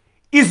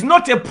is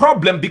not a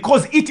problem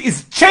because it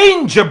is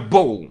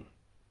changeable.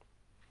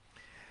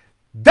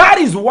 That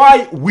is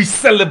why we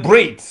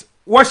celebrate.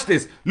 Watch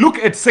this. Look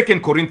at 2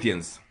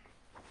 Corinthians.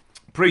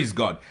 Praise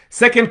God.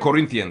 2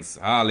 Corinthians.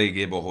 2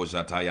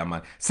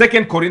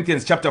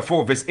 Corinthians chapter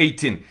 4 verse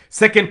 18.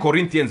 2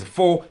 Corinthians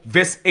 4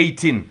 verse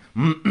 18.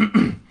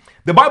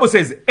 The Bible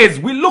says, as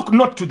we look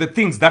not to the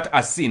things that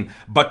are seen,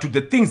 but to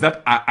the things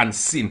that are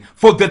unseen.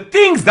 For the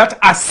things that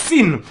are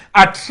seen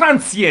are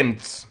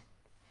transient.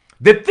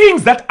 The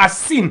things that are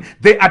seen,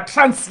 they are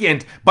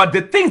transient. But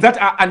the things that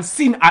are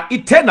unseen are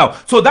eternal.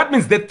 So that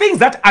means the things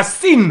that are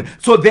seen,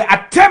 so they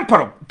are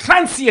temporal.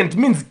 Transient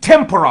means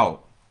temporal.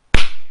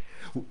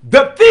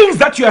 The things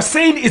that you are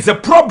saying is a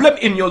problem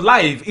in your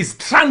life is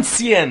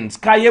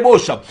transient.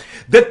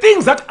 The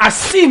things that are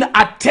seen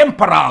are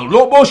temporal.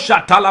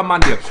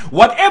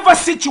 Whatever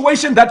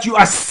situation that you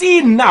are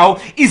seeing now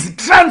is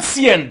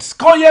transient.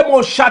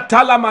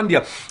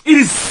 It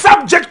is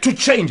subject to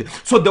change.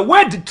 So the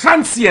word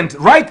transient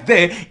right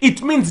there,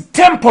 it means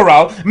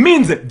temporal,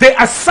 means they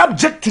are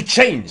subject to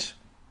change.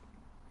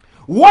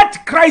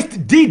 What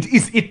Christ did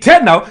is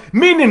eternal,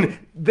 meaning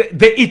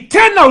the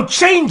eternal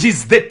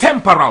changes the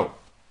temporal.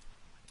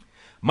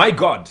 My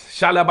God,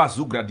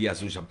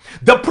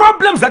 the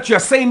problems that you are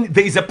saying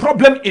there is a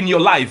problem in your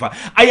life,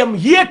 I am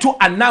here to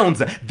announce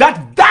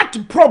that that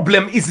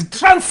problem is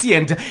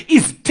transient,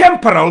 is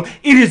temporal,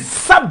 it is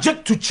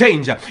subject to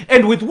change.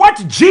 And with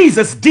what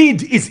Jesus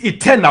did is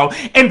eternal,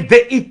 and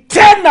the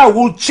eternal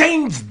will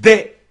change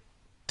the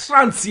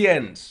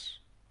transient.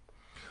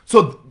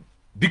 So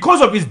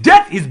because of his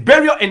death, his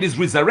burial, and his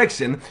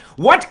resurrection,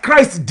 what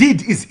Christ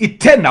did is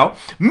eternal,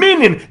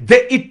 meaning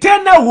the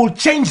eternal will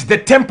change the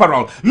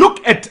temporal.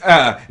 Look at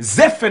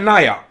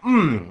Zephaniah.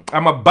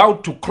 I'm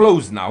about to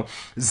close now.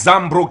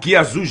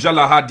 Zambrokia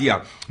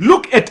Zujalahadia.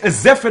 Look at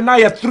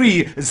Zephaniah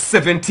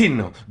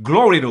 3:17.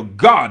 Glory to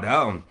God.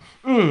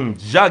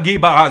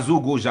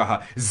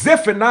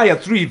 Zephaniah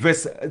 3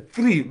 verse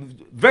 3.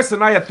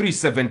 Zephaniah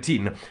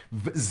 3:17.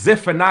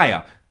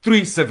 Zephaniah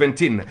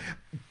 3:17.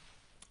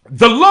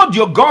 The Lord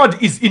your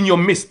God is in your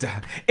midst,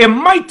 a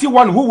mighty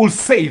one who will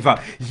save.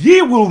 He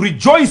will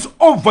rejoice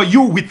over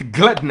you with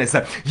gladness.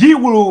 He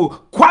will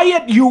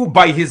quiet you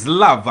by his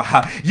love.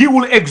 He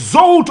will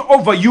exalt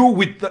over you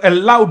with a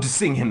loud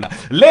singing.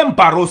 I'm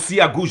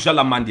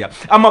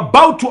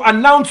about to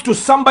announce to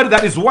somebody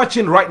that is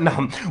watching right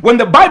now, when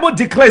the Bible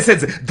declares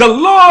it, the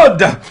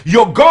Lord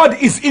your God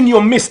is in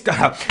your midst.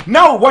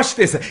 Now watch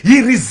this.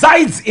 He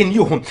resides in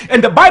you.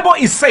 And the Bible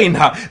is saying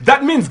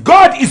that means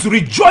God is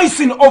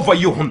rejoicing over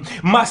you.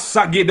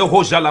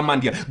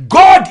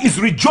 God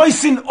is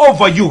rejoicing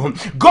over you.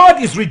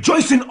 God is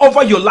rejoicing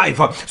over your life.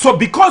 So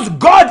because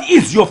God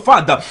is your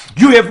Father,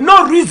 you have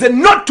no reason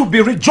not to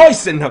be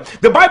rejoicing.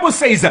 The Bible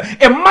says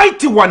a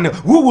mighty one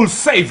who will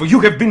save.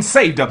 You have been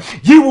saved.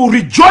 He will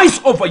rejoice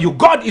over you.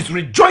 God is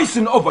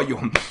rejoicing over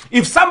you.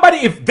 If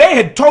they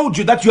had told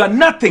you that you are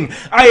nothing,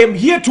 I am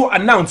here to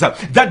announce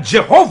that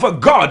Jehovah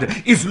God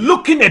is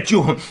looking at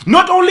you.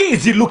 Not only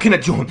is he looking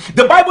at you,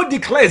 the Bible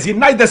declares he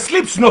neither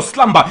sleeps nor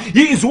slumber.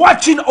 He is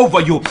watching over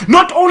you.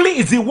 Not only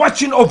is he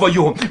watching over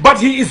you, but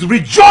he is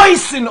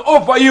rejoicing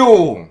over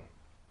you.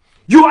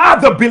 You are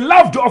the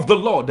beloved of the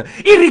Lord.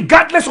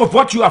 Irregardless of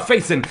what you are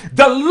facing,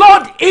 the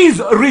Lord is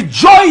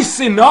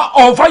rejoicing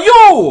over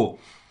you.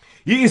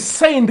 He is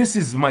saying, this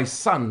is my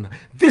son,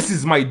 this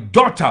is my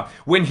daughter.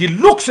 When he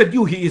looks at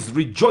you, he is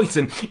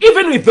rejoicing.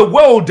 Even if the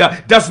world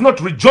does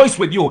not rejoice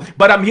with you,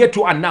 but I'm here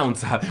to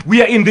announce,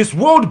 we are in this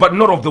world, but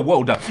not of the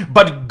world.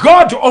 But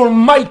God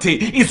Almighty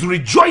is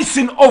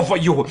rejoicing over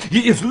you.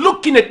 He is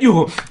looking at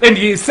you and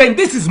he is saying,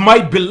 this is my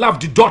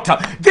beloved daughter.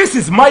 This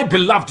is my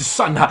beloved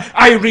son.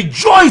 I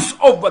rejoice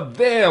over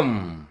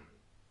them.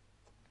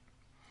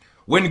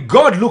 When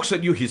God looks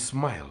at you, he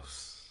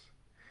smiles.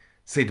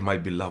 Said, my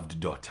beloved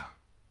daughter,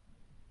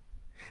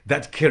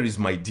 that carries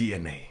my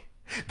DNA,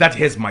 that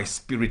has my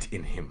spirit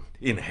in him,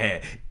 in her.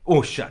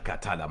 Oh,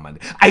 Shakatalaman.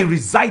 I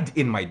reside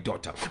in my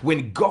daughter.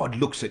 When God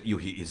looks at you,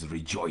 he is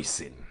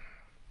rejoicing.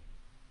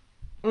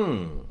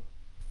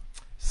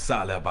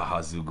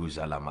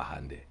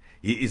 Salabahazugujalamahande.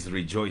 He is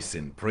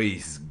rejoicing.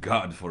 Praise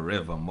God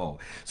forevermore.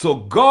 So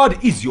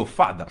God is your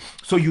Father.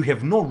 So you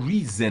have no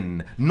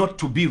reason not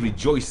to be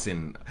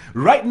rejoicing.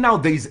 Right now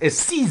there is a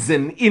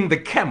season in the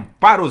camp.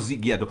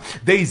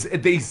 There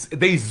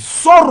is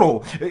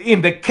sorrow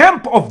in the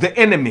camp of the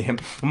enemy.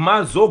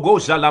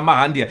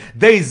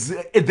 There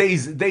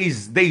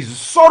is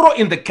sorrow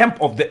in the camp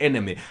of the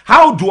enemy.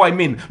 How do I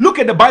mean? Look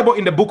at the Bible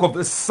in the book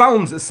of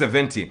Psalms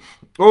 70.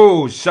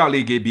 Oh,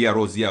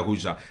 Psalms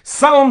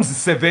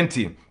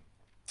 70.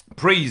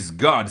 Praise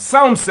God.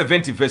 Psalm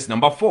 70 verse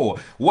number 4.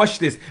 Watch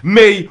this.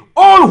 May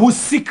all who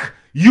seek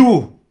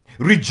you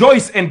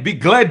rejoice and be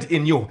glad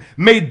in you.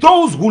 May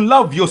those who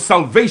love your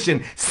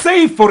salvation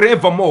say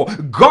forevermore,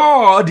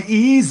 God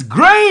is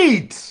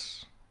great.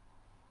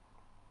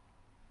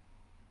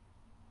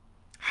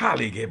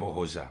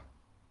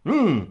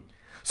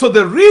 So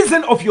the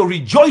reason of your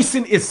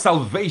rejoicing is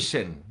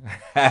salvation.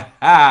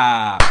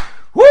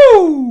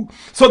 Woo!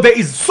 So there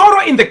is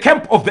sorrow in the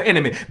camp of the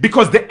enemy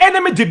because the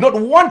enemy did not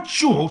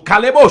want you,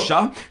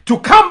 Kalebosha, to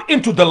come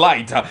into the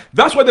light.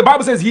 That's why the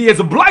Bible says he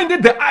has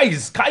blinded the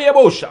eyes,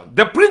 Kalebosha,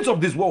 the prince of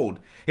this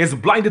world, has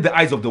blinded the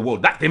eyes of the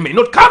world that they may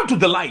not come to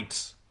the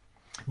light.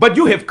 But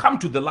you have come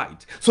to the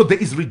light. So there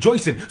is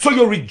rejoicing. So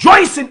your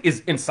rejoicing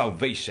is in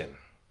salvation.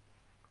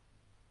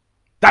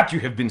 That you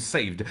have been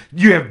saved.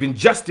 You have been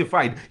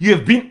justified. You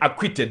have been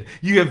acquitted.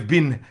 You have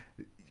been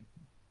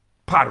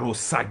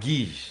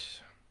parosagish.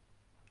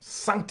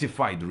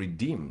 Sanctified,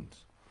 redeemed.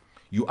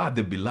 You are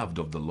the beloved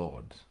of the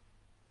Lord.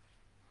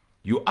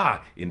 You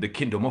are in the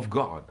kingdom of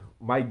God.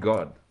 My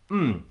God.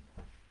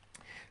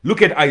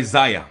 Look at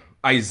Isaiah.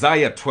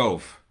 Isaiah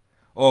 12.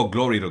 Oh,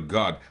 glory to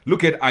God.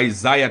 Look at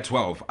Isaiah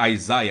 12.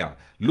 Isaiah.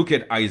 Look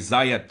at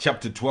Isaiah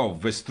chapter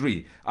 12 verse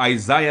 3.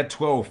 Isaiah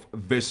 12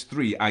 verse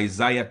 3.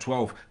 Isaiah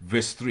 12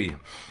 verse 3.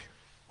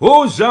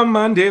 O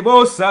jamande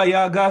bosa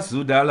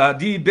sudala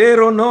di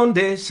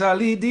berononde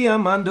shalidia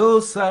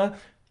mandosa.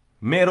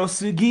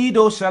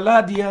 Merosigido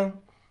shaladia.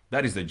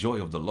 That is the joy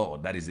of the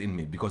Lord that is in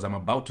me because I'm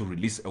about to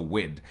release a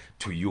word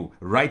to you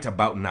right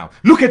about now.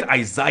 Look at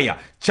Isaiah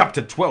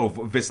chapter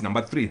 12 verse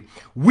number 3.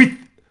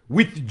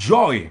 With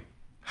joy.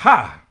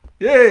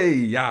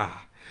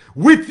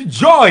 With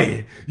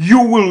joy,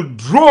 you will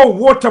draw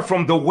water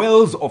from the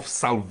wells of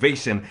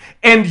salvation,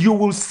 and you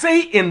will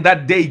say in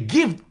that day,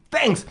 give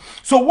thanks.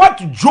 So what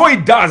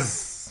joy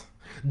does,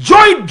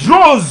 joy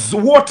draws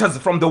waters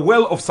from the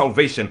well of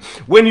salvation.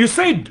 When you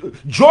say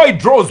joy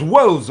draws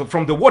wells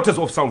from the waters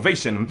of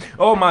salvation,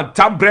 oh man,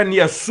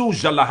 tabrenia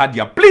suja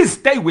lahadia. Please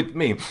stay with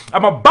me.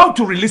 I'm about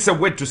to release a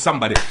word to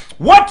somebody.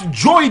 What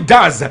joy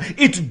does,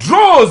 it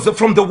draws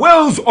from the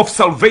wells of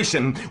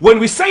salvation. When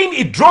we're saying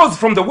it draws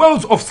from the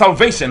wells of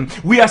salvation,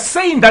 we are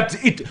saying that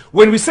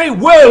when we say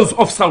wells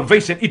of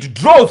salvation, it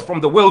draws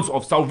from the wells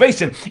of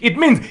salvation. It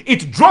means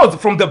it draws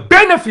from the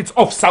benefits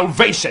of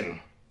salvation.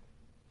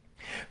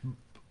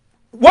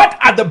 What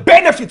are the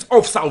benefits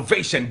of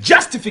salvation?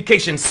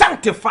 Justification,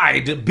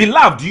 sanctified,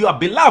 beloved. You are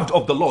beloved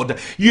of the Lord.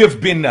 You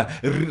have been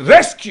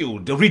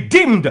rescued,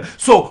 redeemed.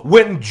 So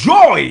when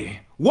joy,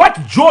 what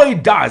joy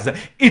does,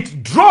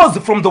 it draws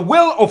from the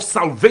well of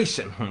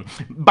salvation.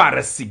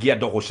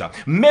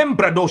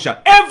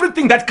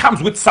 Everything that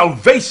comes with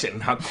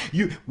salvation.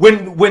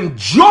 When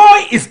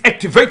joy is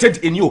activated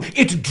in you,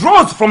 it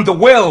draws from the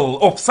well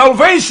of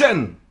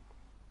salvation.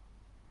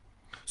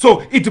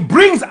 So it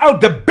brings out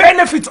the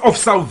benefits of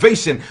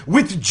salvation.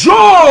 With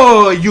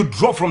joy, you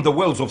draw from the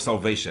wells of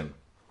salvation.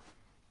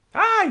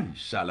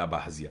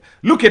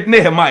 Look at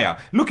Nehemiah.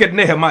 Look at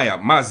Nehemiah.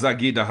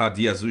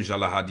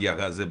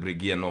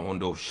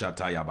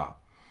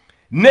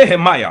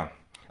 Nehemiah,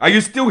 are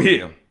you still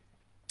here?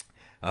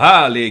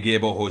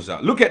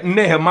 Look at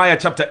Nehemiah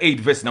chapter 8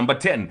 verse number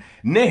 10.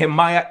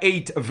 Nehemiah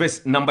 8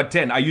 verse number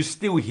 10. Are you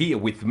still here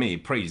with me?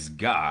 Praise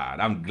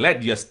God. I'm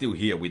glad you're still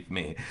here with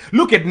me.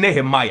 Look at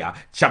Nehemiah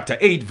chapter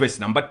 8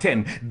 verse number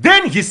 10.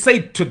 Then he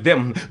said to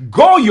them,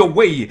 go your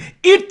way,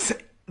 eat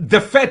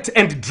the fat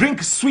and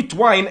drink sweet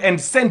wine,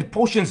 and send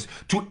portions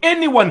to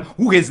anyone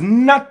who has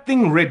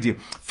nothing ready.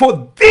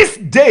 For this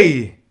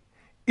day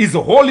is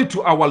holy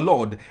to our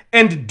Lord,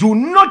 and do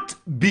not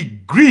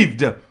be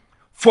grieved,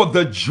 for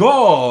the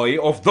joy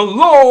of the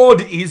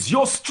Lord is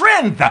your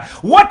strength.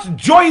 What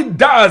joy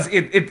does,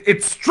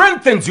 it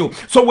strengthens you.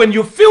 So when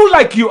you feel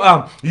like you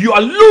are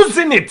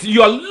losing it,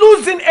 you are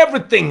losing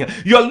everything,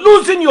 you are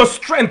losing your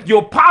strength,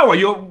 your power,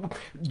 your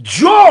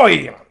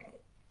joy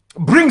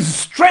brings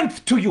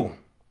strength to you.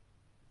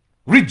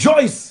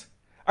 Rejoice.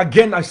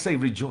 Again, I say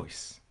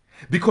rejoice.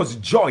 Because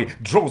joy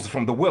draws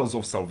from the wells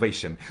of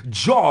salvation.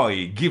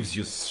 Joy gives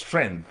you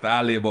strength.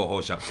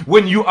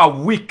 When you are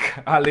weak,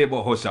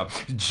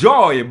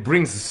 joy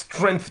brings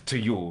strength to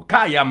you.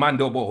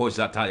 The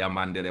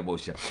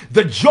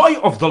joy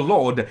of the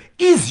Lord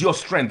is your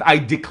strength. I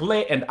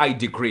declare and I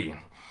decree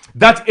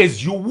that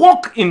as you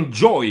walk in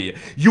joy,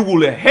 you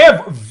will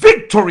have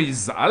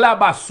victories.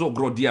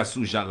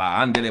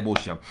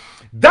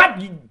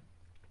 That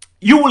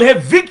you will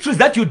have victories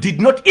that you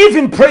did not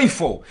even pray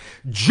for.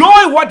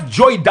 Joy, what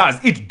joy does,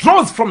 it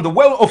draws from the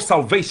well of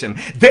salvation.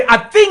 There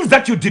are things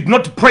that you did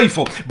not pray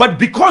for, but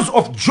because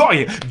of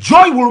joy,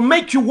 joy will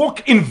make you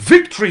walk in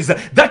victories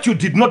that you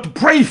did not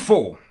pray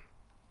for.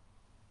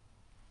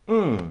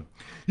 You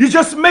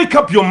just make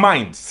up your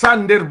mind.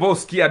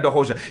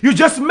 You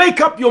just make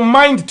up your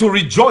mind to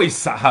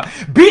rejoice.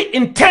 Be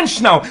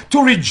intentional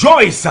to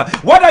rejoice.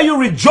 What are you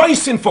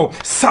rejoicing for?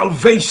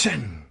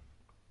 Salvation.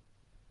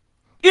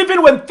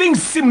 Even when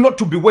things seem not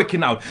to be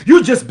working out,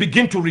 you just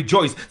begin to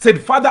rejoice. Said,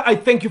 Father, I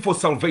thank you for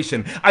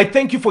salvation. I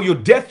thank you for your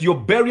death, your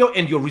burial,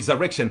 and your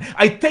resurrection.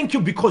 I thank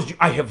you because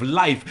I have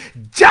life.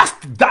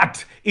 Just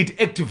that, it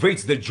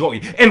activates the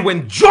joy. And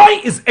when joy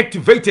is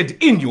activated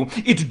in you,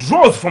 it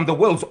draws from the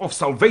wells of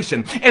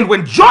salvation. And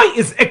when joy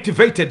is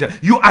activated,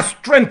 you are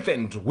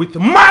strengthened with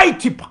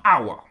mighty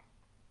power.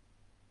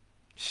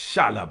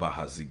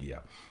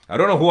 Shalabahazigia. I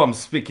don't know who I'm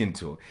speaking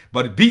to,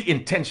 but be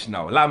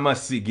intentional.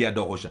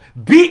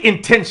 Be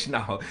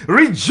intentional.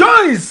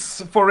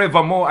 Rejoice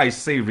forevermore. I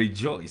say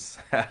rejoice.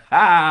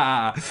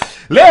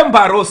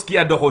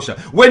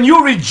 When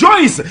you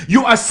rejoice,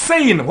 you are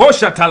saying,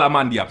 Hosha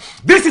Talamandia.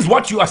 This is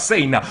what you are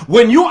saying.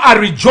 When you are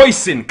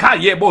rejoicing,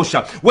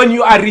 when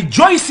you are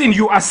rejoicing,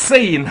 you are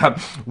saying,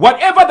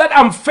 whatever that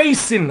I'm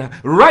facing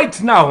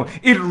right now,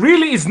 it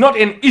really is not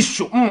an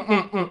issue.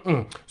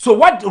 So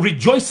what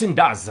rejoicing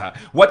does,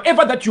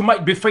 whatever that you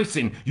might be facing,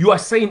 you are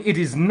saying it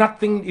is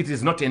nothing, it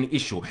is not an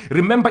issue.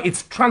 Remember,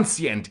 it's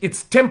transient,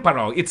 it's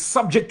temporal, it's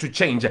subject to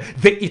change.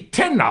 The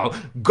eternal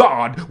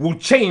God will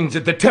change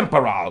the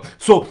temporal.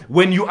 So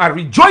when you are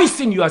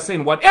rejoicing, you are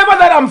saying, whatever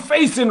that I'm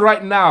facing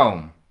right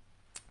now,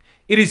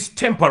 it is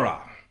temporal.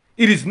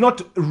 It is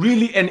not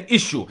really an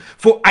issue,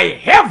 for I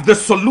have the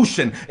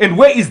solution. And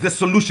where is the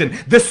solution?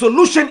 The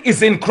solution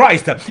is in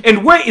Christ.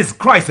 And where is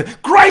Christ?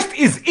 Christ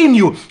is in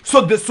you.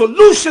 So the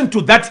solution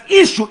to that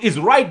issue is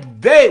right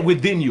there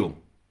within you.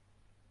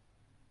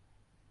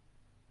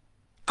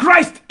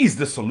 Christ is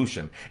the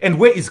solution. And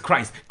where is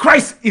Christ?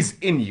 Christ is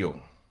in you.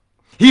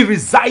 He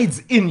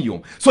resides in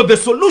you. So the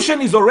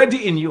solution is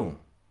already in you.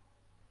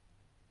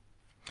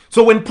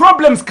 So when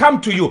problems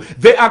come to you,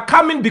 they are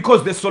coming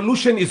because the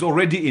solution is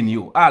already in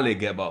you.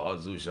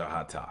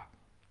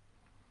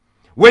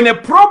 When a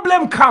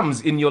problem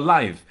comes in your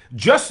life,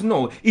 just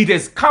know it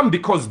has come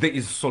because there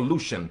is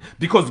solution.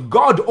 Because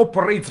God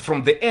operates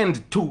from the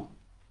end to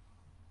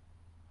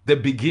the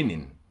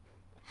beginning.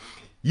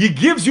 He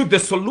gives you the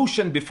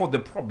solution before the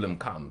problem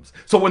comes.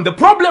 So when the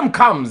problem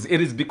comes,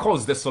 it is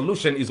because the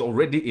solution is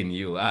already in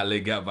you.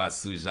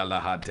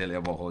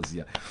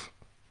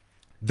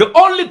 The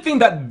only thing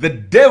that the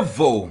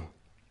devil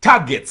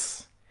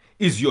targets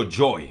is your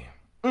joy.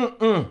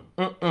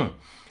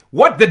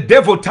 What the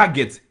devil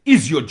targets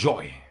is your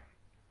joy.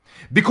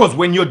 Because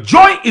when your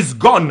joy is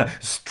gone,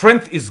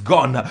 strength is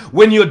gone.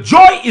 When your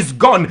joy is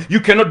gone, you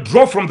cannot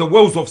draw from the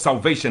wells of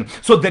salvation.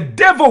 So the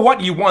devil,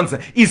 what he wants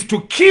is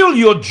to kill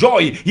your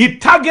joy. He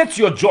targets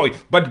your joy,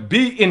 but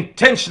be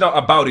intentional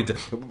about it.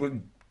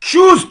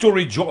 Choose to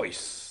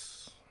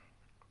rejoice.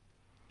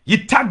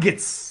 He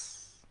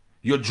targets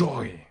your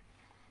joy.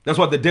 That's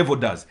what the devil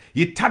does.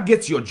 He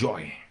targets your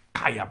joy.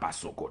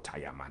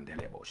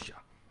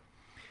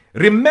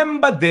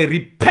 Remember the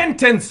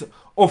repentance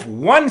of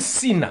one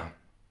sinner.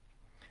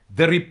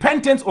 The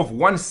repentance of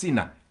one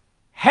sinner.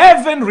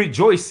 Heaven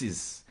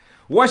rejoices.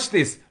 Watch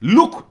this.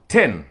 Luke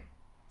 10.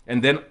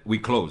 And then we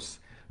close.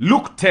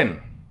 Luke 10.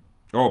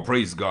 Oh,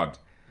 praise God.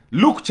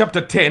 Luke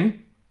chapter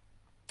 10,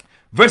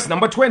 verse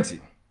number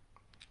 20.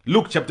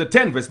 Luke chapter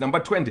 10, verse number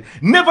 20.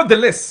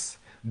 Nevertheless,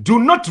 do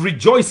not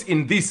rejoice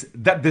in this,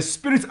 that the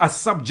spirits are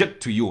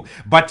subject to you,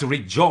 but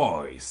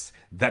rejoice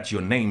that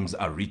your names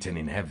are written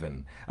in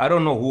heaven. I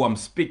don't know who I'm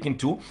speaking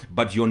to,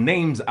 but your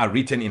names are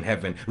written in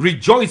heaven.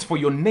 Rejoice, for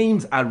your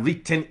names are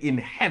written in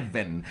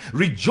heaven.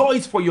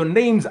 Rejoice, for your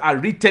names are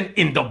written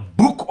in the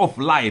book of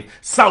life.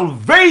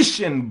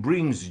 Salvation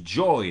brings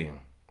joy.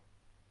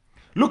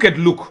 Look at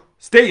Luke.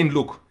 Stay in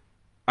Luke.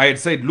 I had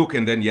said Luke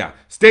and then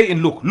stay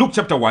in Luke. Luke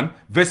chapter 1,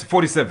 verse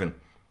 47.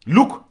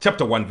 Luke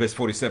chapter 1, verse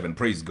 47.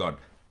 Praise God.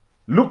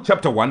 Luke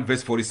chapter 1,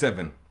 verse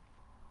 47.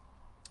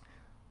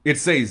 It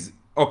says,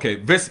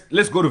 okay,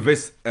 let's go to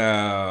verse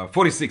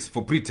 46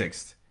 for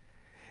pretext.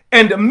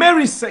 And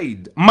Mary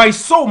said, my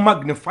soul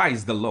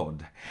magnifies the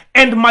Lord,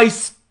 and my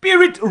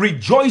spirit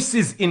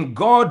rejoices in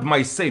God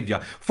my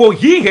Savior, for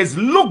he has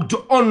looked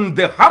on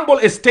the humble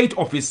estate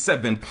of his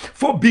servant.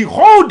 For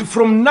behold,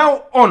 from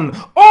now on,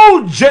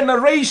 all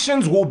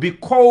generations will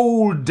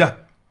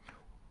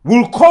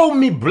call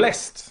me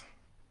blessed.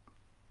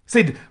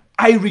 Said,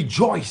 I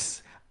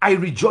rejoice, I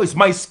rejoice.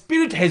 My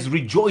spirit has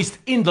rejoiced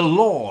in the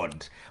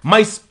Lord.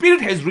 My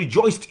spirit has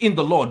rejoiced in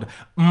the Lord,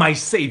 my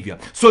Savior.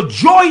 So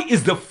joy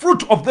is the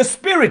fruit of the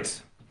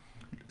Spirit.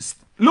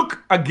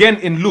 Look again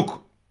in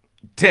Luke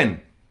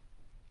 10.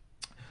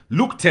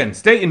 Luke 10.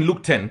 Stay in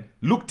Luke 10.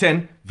 Luke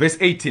 10, verse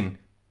 18.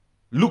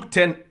 Luke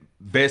 10,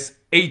 verse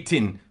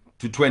 18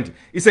 to 20.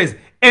 It says,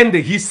 and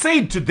he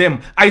said to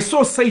them, I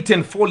saw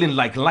Satan falling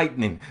like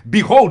lightning.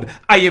 Behold,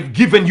 I have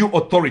given you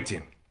authority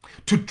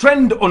to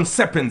tread on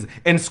serpents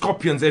and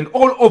scorpions and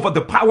all over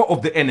the power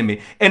of the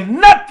enemy, and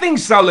nothing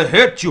shall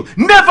hurt you.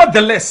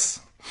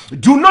 Nevertheless,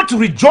 do not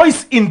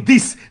rejoice in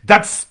this,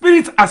 that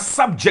spirits are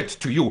subject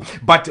to you,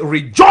 but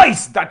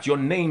rejoice that your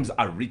names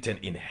are written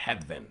in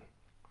heaven.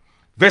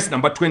 Verse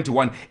number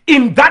 21.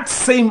 In that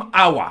same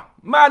hour,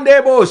 in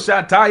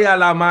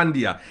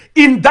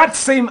that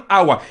same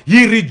hour,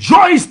 he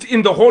rejoiced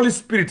in the Holy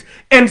Spirit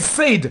and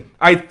said,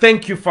 I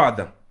thank you,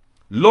 Father,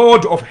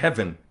 Lord of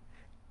heaven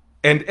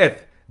and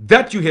earth,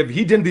 that you have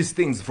hidden these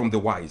things from the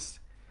wise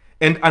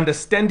and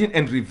understanding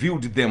and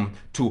revealed them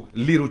to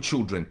little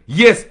children.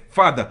 Yes,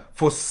 Father,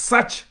 for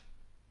such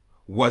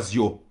was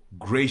your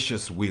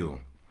gracious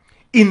will.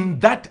 In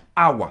that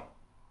hour,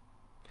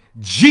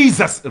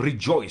 Jesus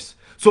rejoiced.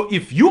 So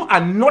if you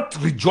are not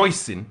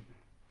rejoicing,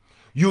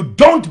 you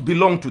don't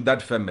belong to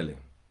that family.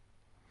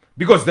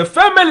 Because the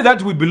family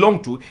that we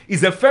belong to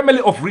is a family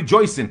of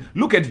rejoicing.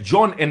 Look at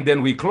John and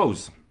then we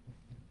close.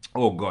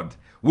 Oh God.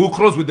 We'll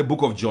close with the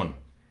book of John.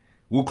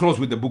 We'll close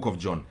with the book of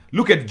John.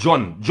 Look at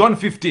John. John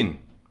 15.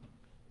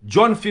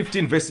 John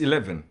 15 verse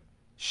 11.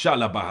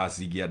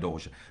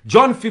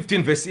 John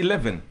 15 verse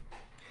 11.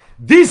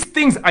 These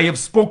things I have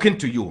spoken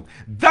to you,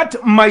 that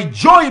my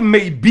joy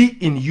may be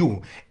in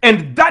you,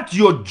 and that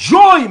your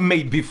joy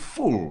may be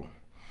full.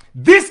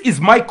 This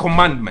is my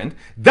commandment,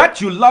 that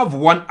you love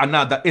one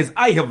another as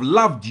I have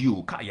loved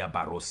you.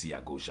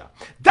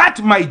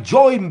 That my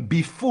joy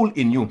be full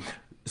in you.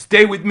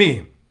 Stay with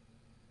me.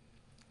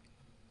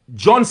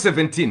 John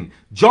 17,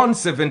 John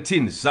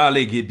 17,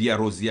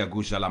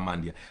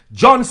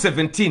 John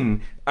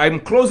 17, I'm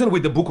closing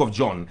with the book of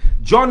John.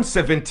 John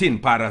 17,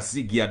 but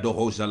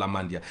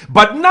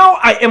now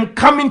I am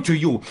coming to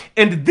you,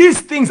 and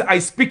these things I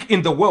speak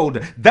in the world,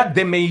 that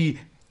they may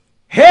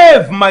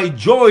have my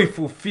joy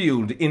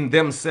fulfilled in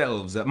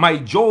themselves. My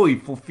joy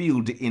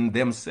fulfilled in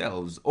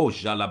themselves. Oh,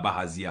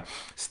 Jalabahazia.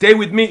 Stay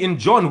with me in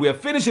John. We are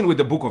finishing with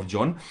the book of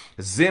John.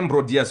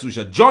 Zembro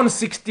Diasusha. John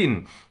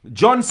 16.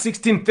 John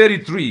 16,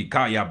 33.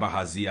 Kaya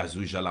Bahazia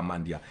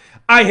Zujalamandia.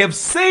 I have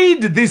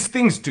said these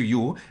things to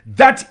you,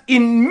 that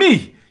in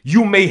me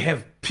you may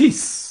have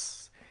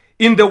peace.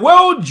 In the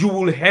world you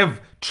will have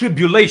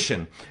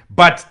tribulation.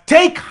 But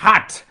take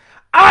heart.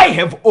 I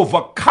have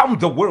overcome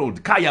the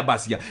world. Kaya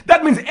basia.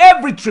 That means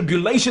every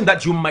tribulation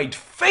that you might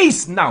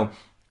face now,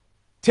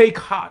 take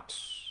heart,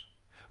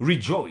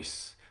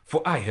 rejoice,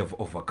 for I have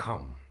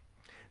overcome.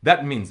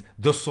 That means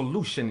the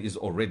solution is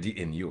already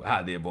in you.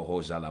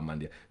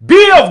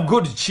 Be of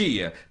good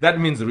cheer. That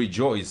means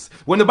rejoice.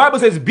 When the Bible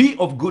says be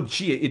of good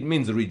cheer, it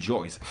means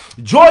rejoice.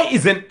 Joy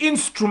is an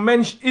instruction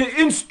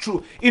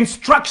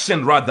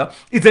rather.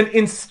 It's an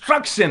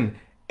instruction,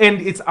 and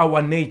it's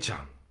our nature.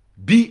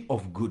 Be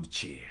of good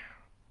cheer.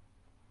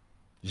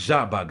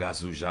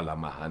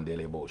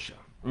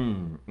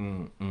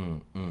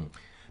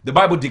 The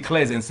Bible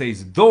declares and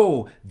says,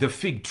 though the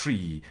fig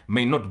tree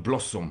may not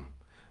blossom,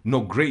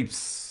 no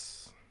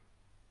grapes,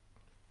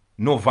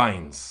 no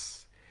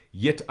vines,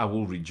 yet I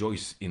will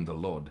rejoice in the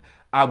Lord.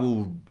 I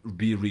will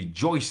be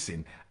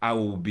rejoicing. I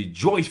will be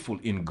joyful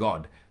in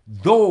God,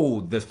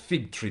 though the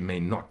fig tree may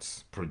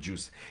not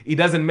produce. It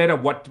doesn't matter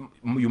what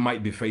you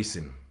might be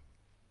facing.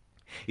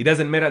 It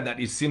doesn't matter that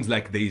it seems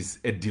like there is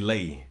a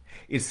delay.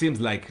 It seems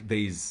like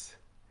there's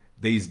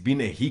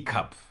been a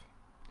hiccup.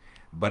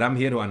 But I'm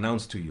here to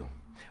announce to you,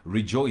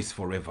 rejoice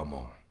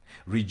forevermore.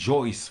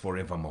 Rejoice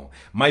forevermore.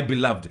 My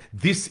beloved,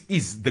 this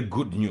is the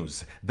good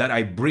news that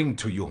I bring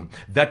to you,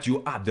 that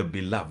you are the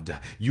beloved.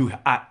 You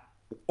are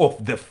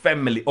of the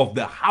family, of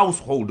the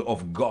household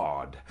of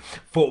God.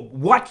 For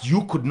what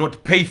you could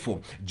not pay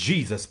for,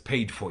 Jesus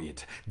paid for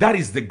it. That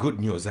is the good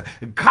news.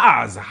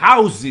 Cars,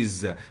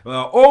 houses,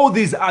 all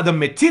these other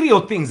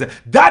material things,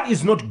 that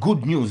is not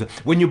good news.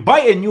 When you buy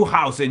a new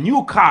house, a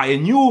new car, a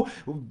new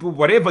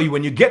whatever,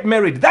 when you get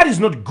married, that is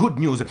not good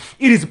news.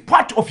 It is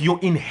part of your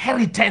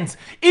inheritance.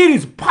 It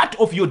is part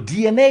of your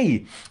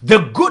DNA. The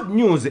good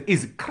news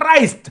is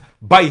Christ.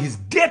 By his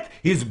death,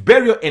 his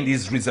burial, and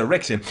his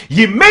resurrection,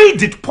 he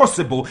made it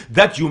possible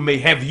that you may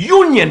have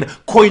union,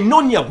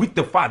 koinonia with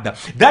the Father,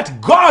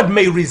 that God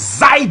may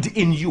reside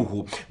in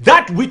you.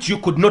 That which you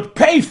could not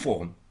pay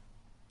for,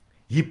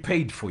 he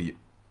paid for you.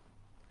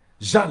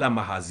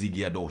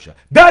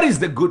 That is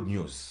the good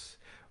news.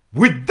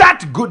 With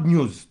that good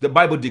news, the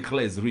Bible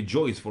declares,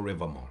 rejoice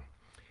forevermore.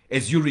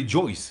 As you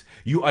rejoice,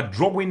 you are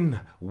drawing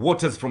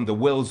waters from the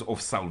wells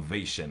of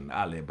salvation.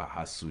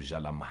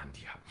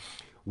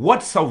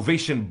 What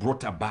salvation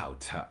brought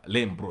about,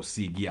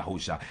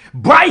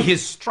 by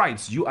his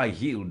stripes you are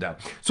healed.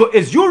 So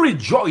as you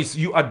rejoice,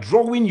 you are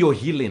drawing your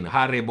healing.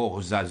 Every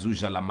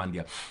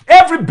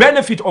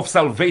benefit of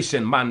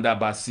salvation,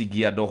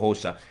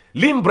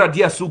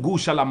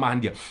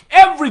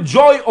 every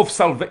joy of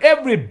salvation,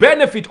 every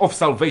benefit of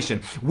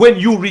salvation, when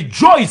you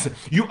rejoice,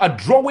 you are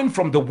drawing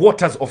from the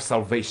waters of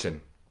salvation.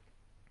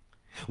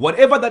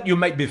 Whatever that you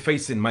might be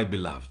facing, my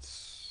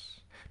beloveds,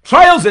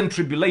 trials and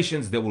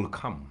tribulations, they will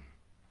come.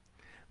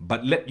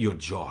 But let your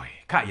joy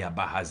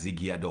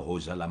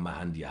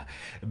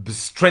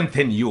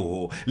strengthen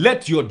you.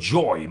 Let your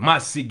joy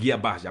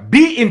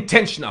be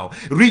intentional.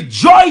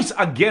 Rejoice,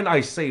 again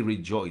I say,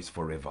 rejoice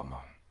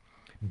forevermore.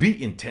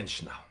 Be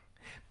intentional.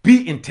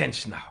 Be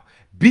intentional.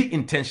 Be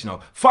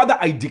intentional. Father,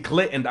 I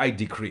declare and I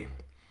decree,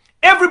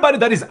 everybody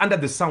that is under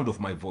the sound of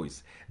my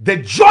voice, the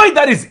joy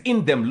that is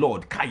in them,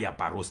 Lord,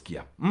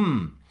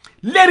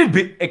 let it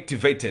be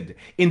activated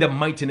in the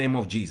mighty name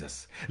of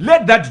Jesus.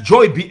 Let that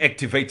joy be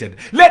activated.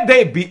 Let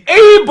they be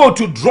able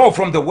to draw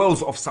from the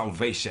wells of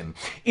salvation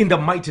in the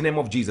mighty name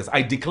of Jesus.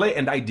 I declare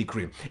and I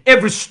decree,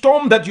 every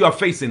storm that you are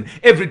facing,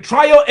 every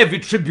trial, every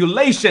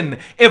tribulation,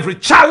 every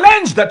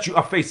challenge that you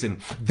are facing,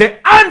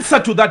 the answer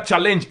to that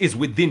challenge is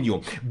within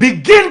you.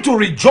 Begin to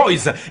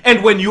rejoice,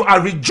 and when you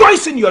are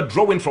rejoicing, you are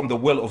drawing from the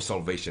well of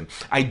salvation.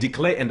 I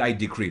declare and I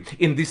decree,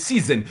 in this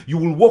season you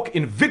will walk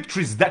in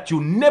victories that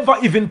you never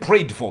even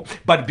prayed for.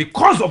 But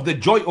because of the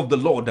joy of the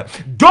Lord,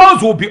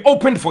 doors will be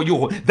opened for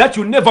you that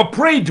you never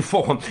prayed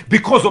for.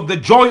 Because of the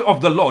joy of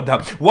the Lord,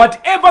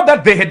 whatever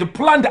that they had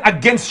planned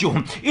against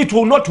you, it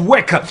will not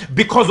work.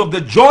 Because of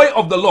the joy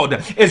of the Lord,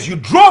 as you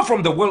draw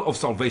from the well of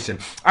salvation,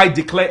 I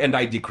declare and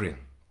I decree,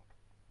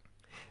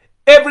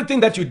 everything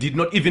that you did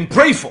not even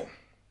pray for,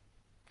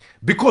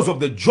 because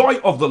of the joy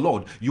of the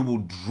Lord, you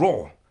will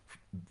draw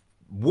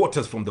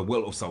waters from the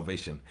well of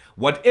salvation.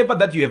 Whatever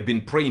that you have been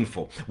praying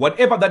for,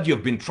 whatever that you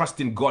have been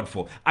trusting God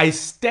for, I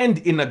stand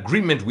in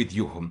agreement with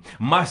you.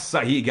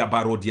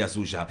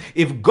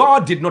 If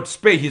God did not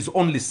spare his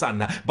only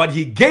son, but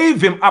he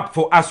gave him up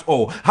for us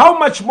all, how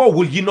much more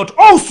will he not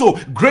also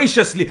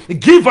graciously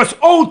give us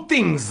all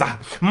things?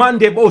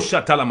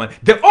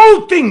 The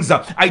old things,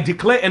 I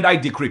declare and I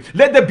decree,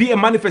 let there be a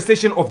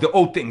manifestation of the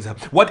old things.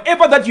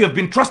 Whatever that you have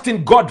been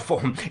trusting God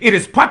for, it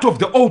is part of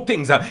the old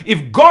things.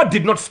 If God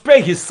did not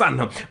spare his son,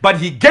 but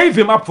he gave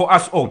him up for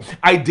us all,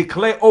 I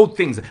declare all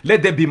things,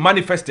 let there be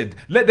manifested.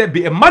 Let there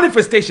be a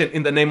manifestation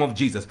in the name of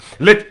Jesus.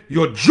 Let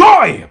your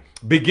joy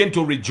begin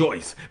to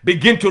rejoice.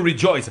 Begin to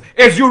rejoice.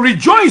 As you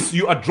rejoice,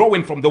 you are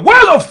drawing from the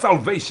well of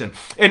salvation.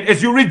 And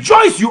as you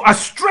rejoice, you are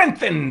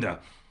strengthened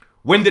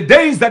When the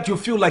days that you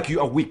feel like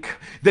you are weak,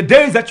 the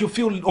days that you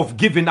feel of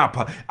giving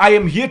up, I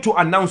am here to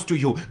announce to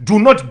you, do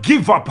not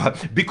give up,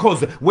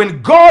 because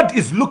when God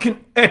is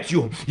looking at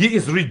you, he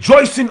is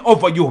rejoicing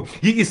over you.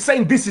 He is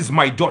saying, this is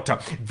my daughter,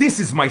 this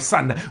is my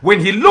son. When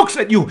he looks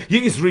at you,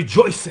 he is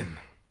rejoicing.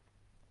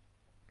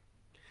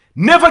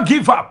 Never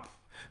give up.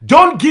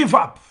 Don't give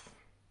up.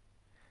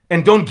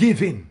 And don't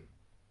give in.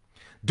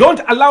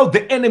 Don't allow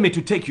the enemy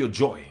to take your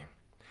joy.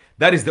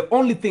 That is the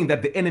only thing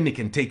that the enemy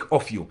can take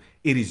off you.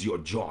 It is your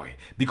joy.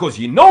 Because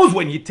he knows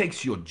when he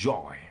takes your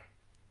joy,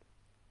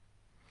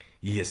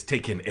 he has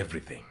taken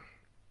everything.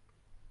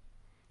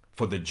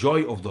 For the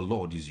joy of the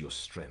Lord is your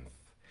strength.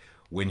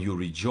 When you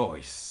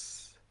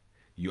rejoice,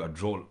 you are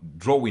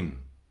drawing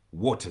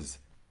waters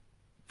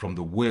from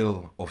the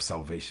well of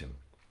salvation.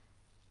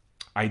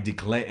 I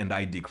declare and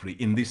I decree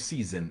in this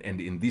season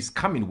and in this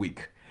coming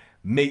week,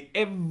 may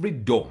every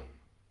door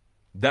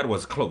that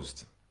was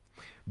closed,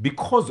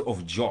 because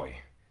of joy,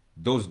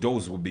 those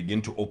doors will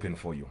begin to open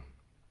for you.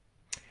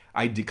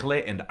 I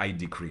declare and I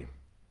decree.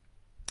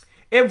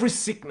 Every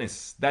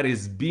sickness that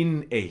has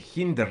been a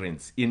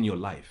hindrance in your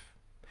life,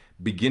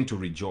 begin to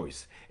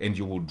rejoice, and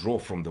you will draw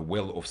from the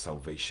well of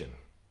salvation.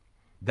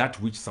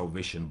 That which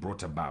salvation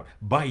brought about.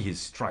 By his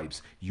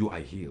stripes, you are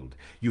healed.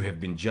 You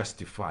have been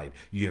justified.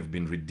 You have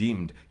been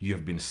redeemed. You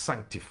have been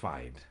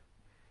sanctified.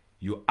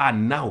 You are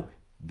now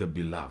the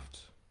beloved.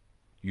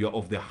 You are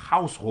of the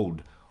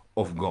household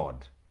of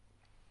God.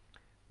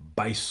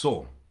 By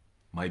so,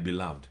 my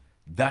beloved,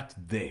 that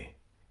there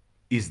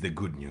is the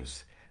good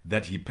news,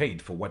 that he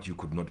paid for what you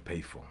could not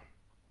pay for.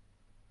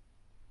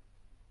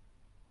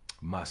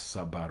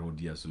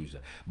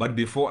 But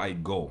before I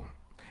go,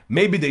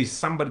 maybe there is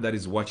somebody that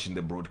is watching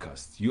the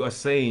broadcast. You are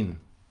saying,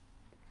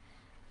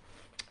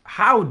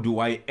 how do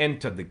I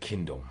enter the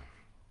kingdom?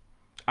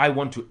 I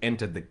want to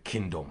enter the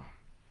kingdom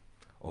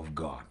of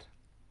God.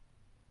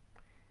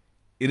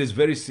 It is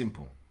very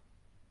simple.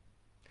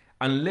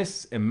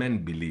 Unless a man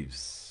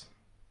believes,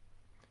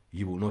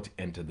 he will not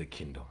enter the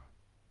kingdom.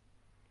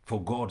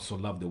 For God so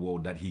loved the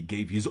world that he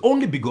gave his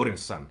only begotten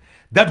Son,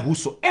 that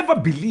whosoever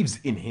believes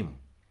in him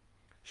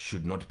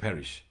should not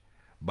perish,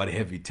 but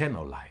have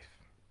eternal life.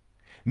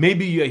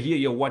 Maybe you are here,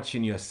 you're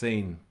watching, you're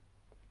saying,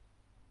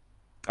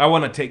 I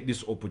want to take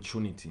this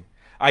opportunity.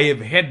 I have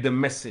heard the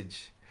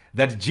message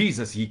that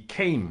Jesus, he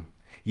came,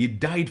 he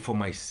died for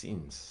my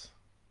sins.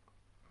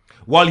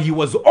 While he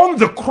was on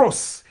the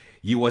cross,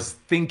 he was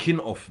thinking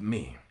of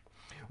me.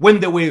 When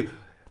they were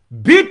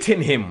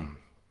beating him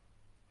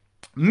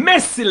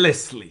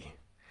mercilessly,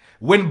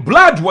 when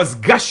blood was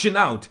gushing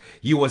out,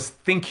 he was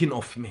thinking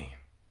of me.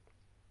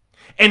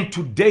 And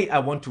today I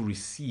want to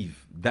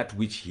receive that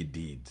which he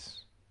did.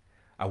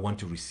 I want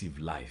to receive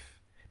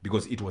life,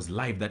 because it was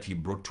life that he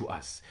brought to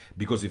us.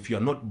 Because if you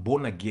are not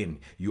born again,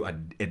 you are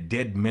a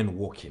dead man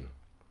walking.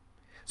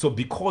 So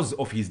because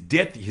of his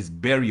death, his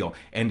burial,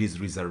 and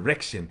his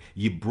resurrection,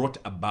 he brought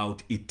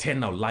about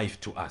eternal life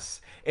to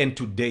us. And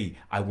today,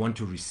 I want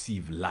to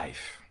receive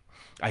life.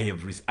 I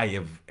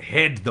have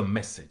heard the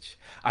message.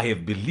 I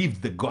have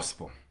believed the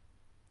gospel.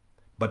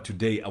 But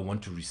today, I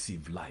want to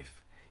receive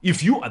life.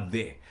 If you are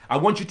there, I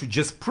want you to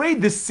just pray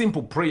this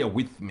simple prayer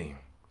with me.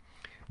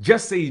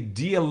 Just say,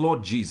 Dear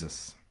Lord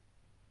Jesus,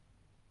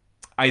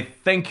 I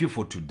thank you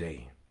for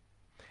today.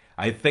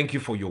 I thank you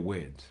for your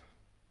word.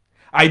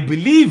 I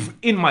believe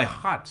in my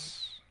heart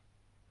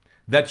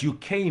that you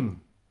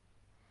came,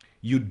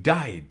 you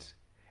died,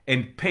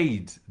 and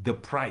paid the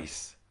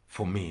price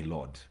for me,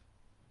 Lord.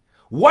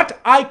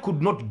 What I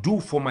could not do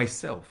for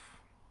myself,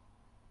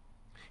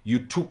 you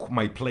took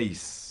my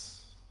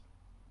place.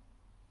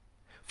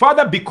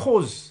 Father,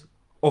 because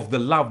of the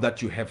love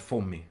that you have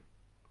for me,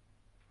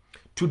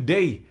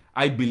 today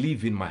I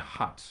believe in my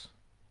heart,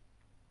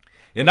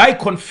 and I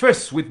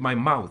confess with my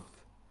mouth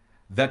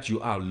that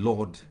you are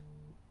Lord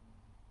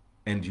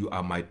and you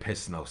are my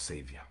personal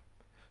Savior.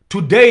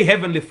 Today,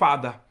 Heavenly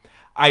Father,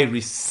 I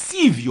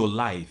receive your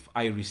life.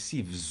 I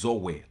receive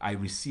Zoe. I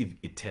receive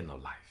eternal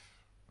life.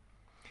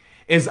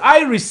 As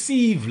I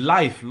receive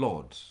life,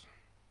 Lord,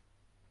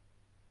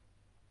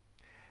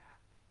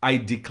 I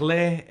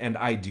declare and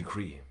I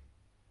decree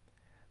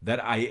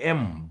that I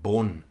am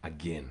born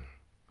again.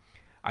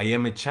 I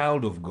am a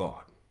child of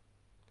God.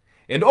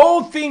 And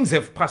all things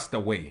have passed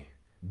away.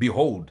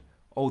 Behold,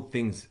 all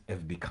things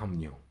have become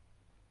new.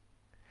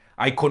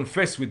 I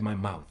confess with my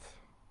mouth,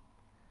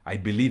 I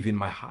believe in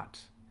my heart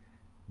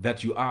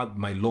that you are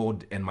my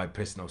Lord and my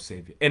personal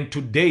Savior. And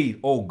today,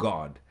 oh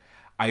God,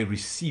 I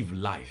receive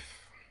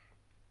life.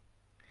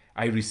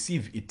 I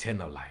receive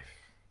eternal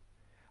life.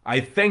 I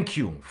thank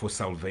you for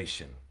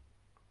salvation.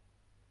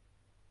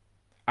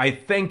 I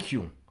thank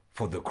you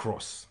for the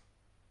cross.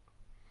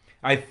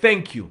 I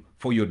thank you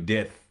for your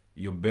death,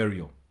 your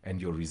burial,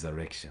 and your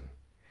resurrection.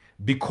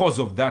 Because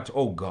of that,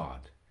 oh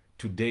God,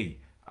 today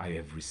I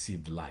have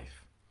received life.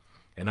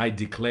 And I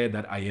declare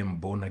that I am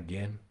born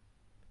again.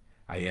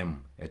 I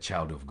am a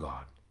child of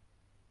God.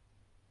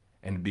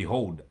 And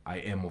behold, I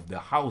am of the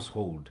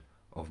household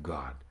of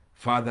God.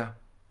 Father,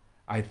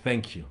 I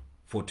thank you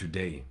for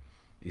today.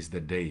 is the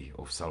day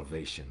of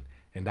salvation,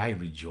 and I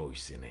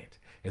rejoice in it.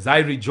 As I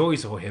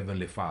rejoice, O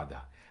Heavenly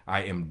Father,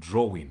 I am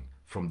drawing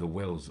from the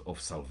wells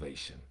of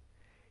salvation.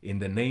 In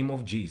the name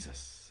of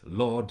Jesus,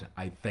 Lord,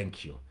 I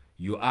thank you.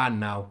 You are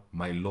now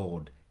my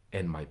Lord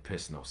and my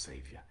personal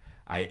Savior.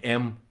 I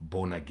am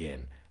born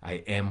again.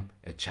 I am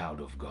a child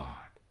of God.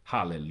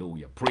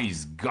 Hallelujah.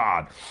 Praise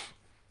God.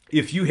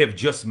 If you have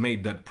just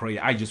made that prayer,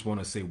 I just want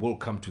to say,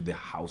 welcome to the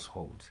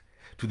household,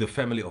 to the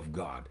family of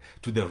God,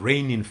 to the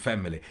reigning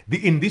family.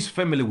 In this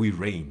family, we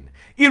reign,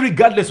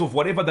 irregardless of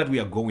whatever that we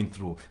are going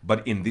through.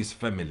 But in this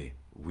family,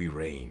 we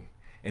reign.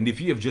 And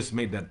if you have just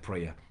made that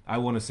prayer, I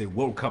want to say,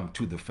 welcome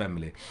to the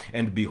family.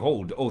 And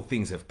behold, all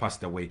things have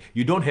passed away.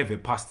 You don't have a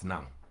past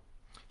now.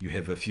 You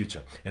have a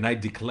future. And I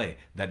declare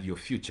that your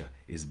future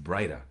is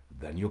brighter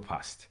than your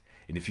past.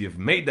 And if you have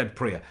made that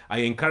prayer, I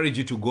encourage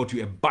you to go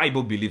to a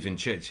Bible-believing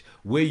church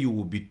where you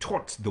will be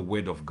taught the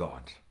word of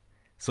God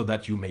so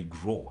that you may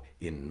grow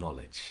in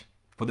knowledge.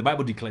 For the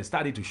Bible declares,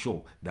 study to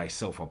show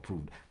thyself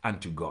approved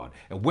unto God,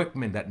 a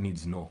workman that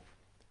needs not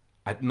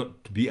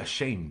to be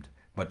ashamed,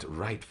 but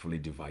rightfully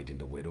dividing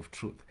the word of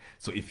truth.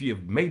 So if you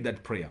have made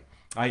that prayer,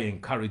 I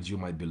encourage you,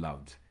 my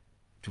beloved,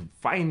 to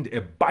find a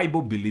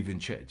Bible-believing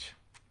church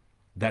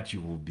that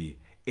you will be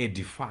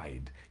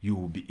edified, you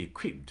will be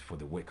equipped for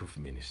the work of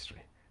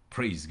ministry.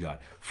 Praise God.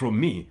 From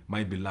me,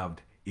 my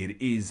beloved, it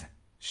is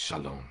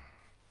shalom.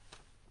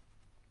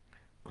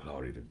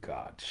 Glory to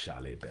God.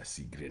 Shale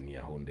besi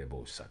grenia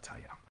hondebo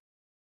sataya.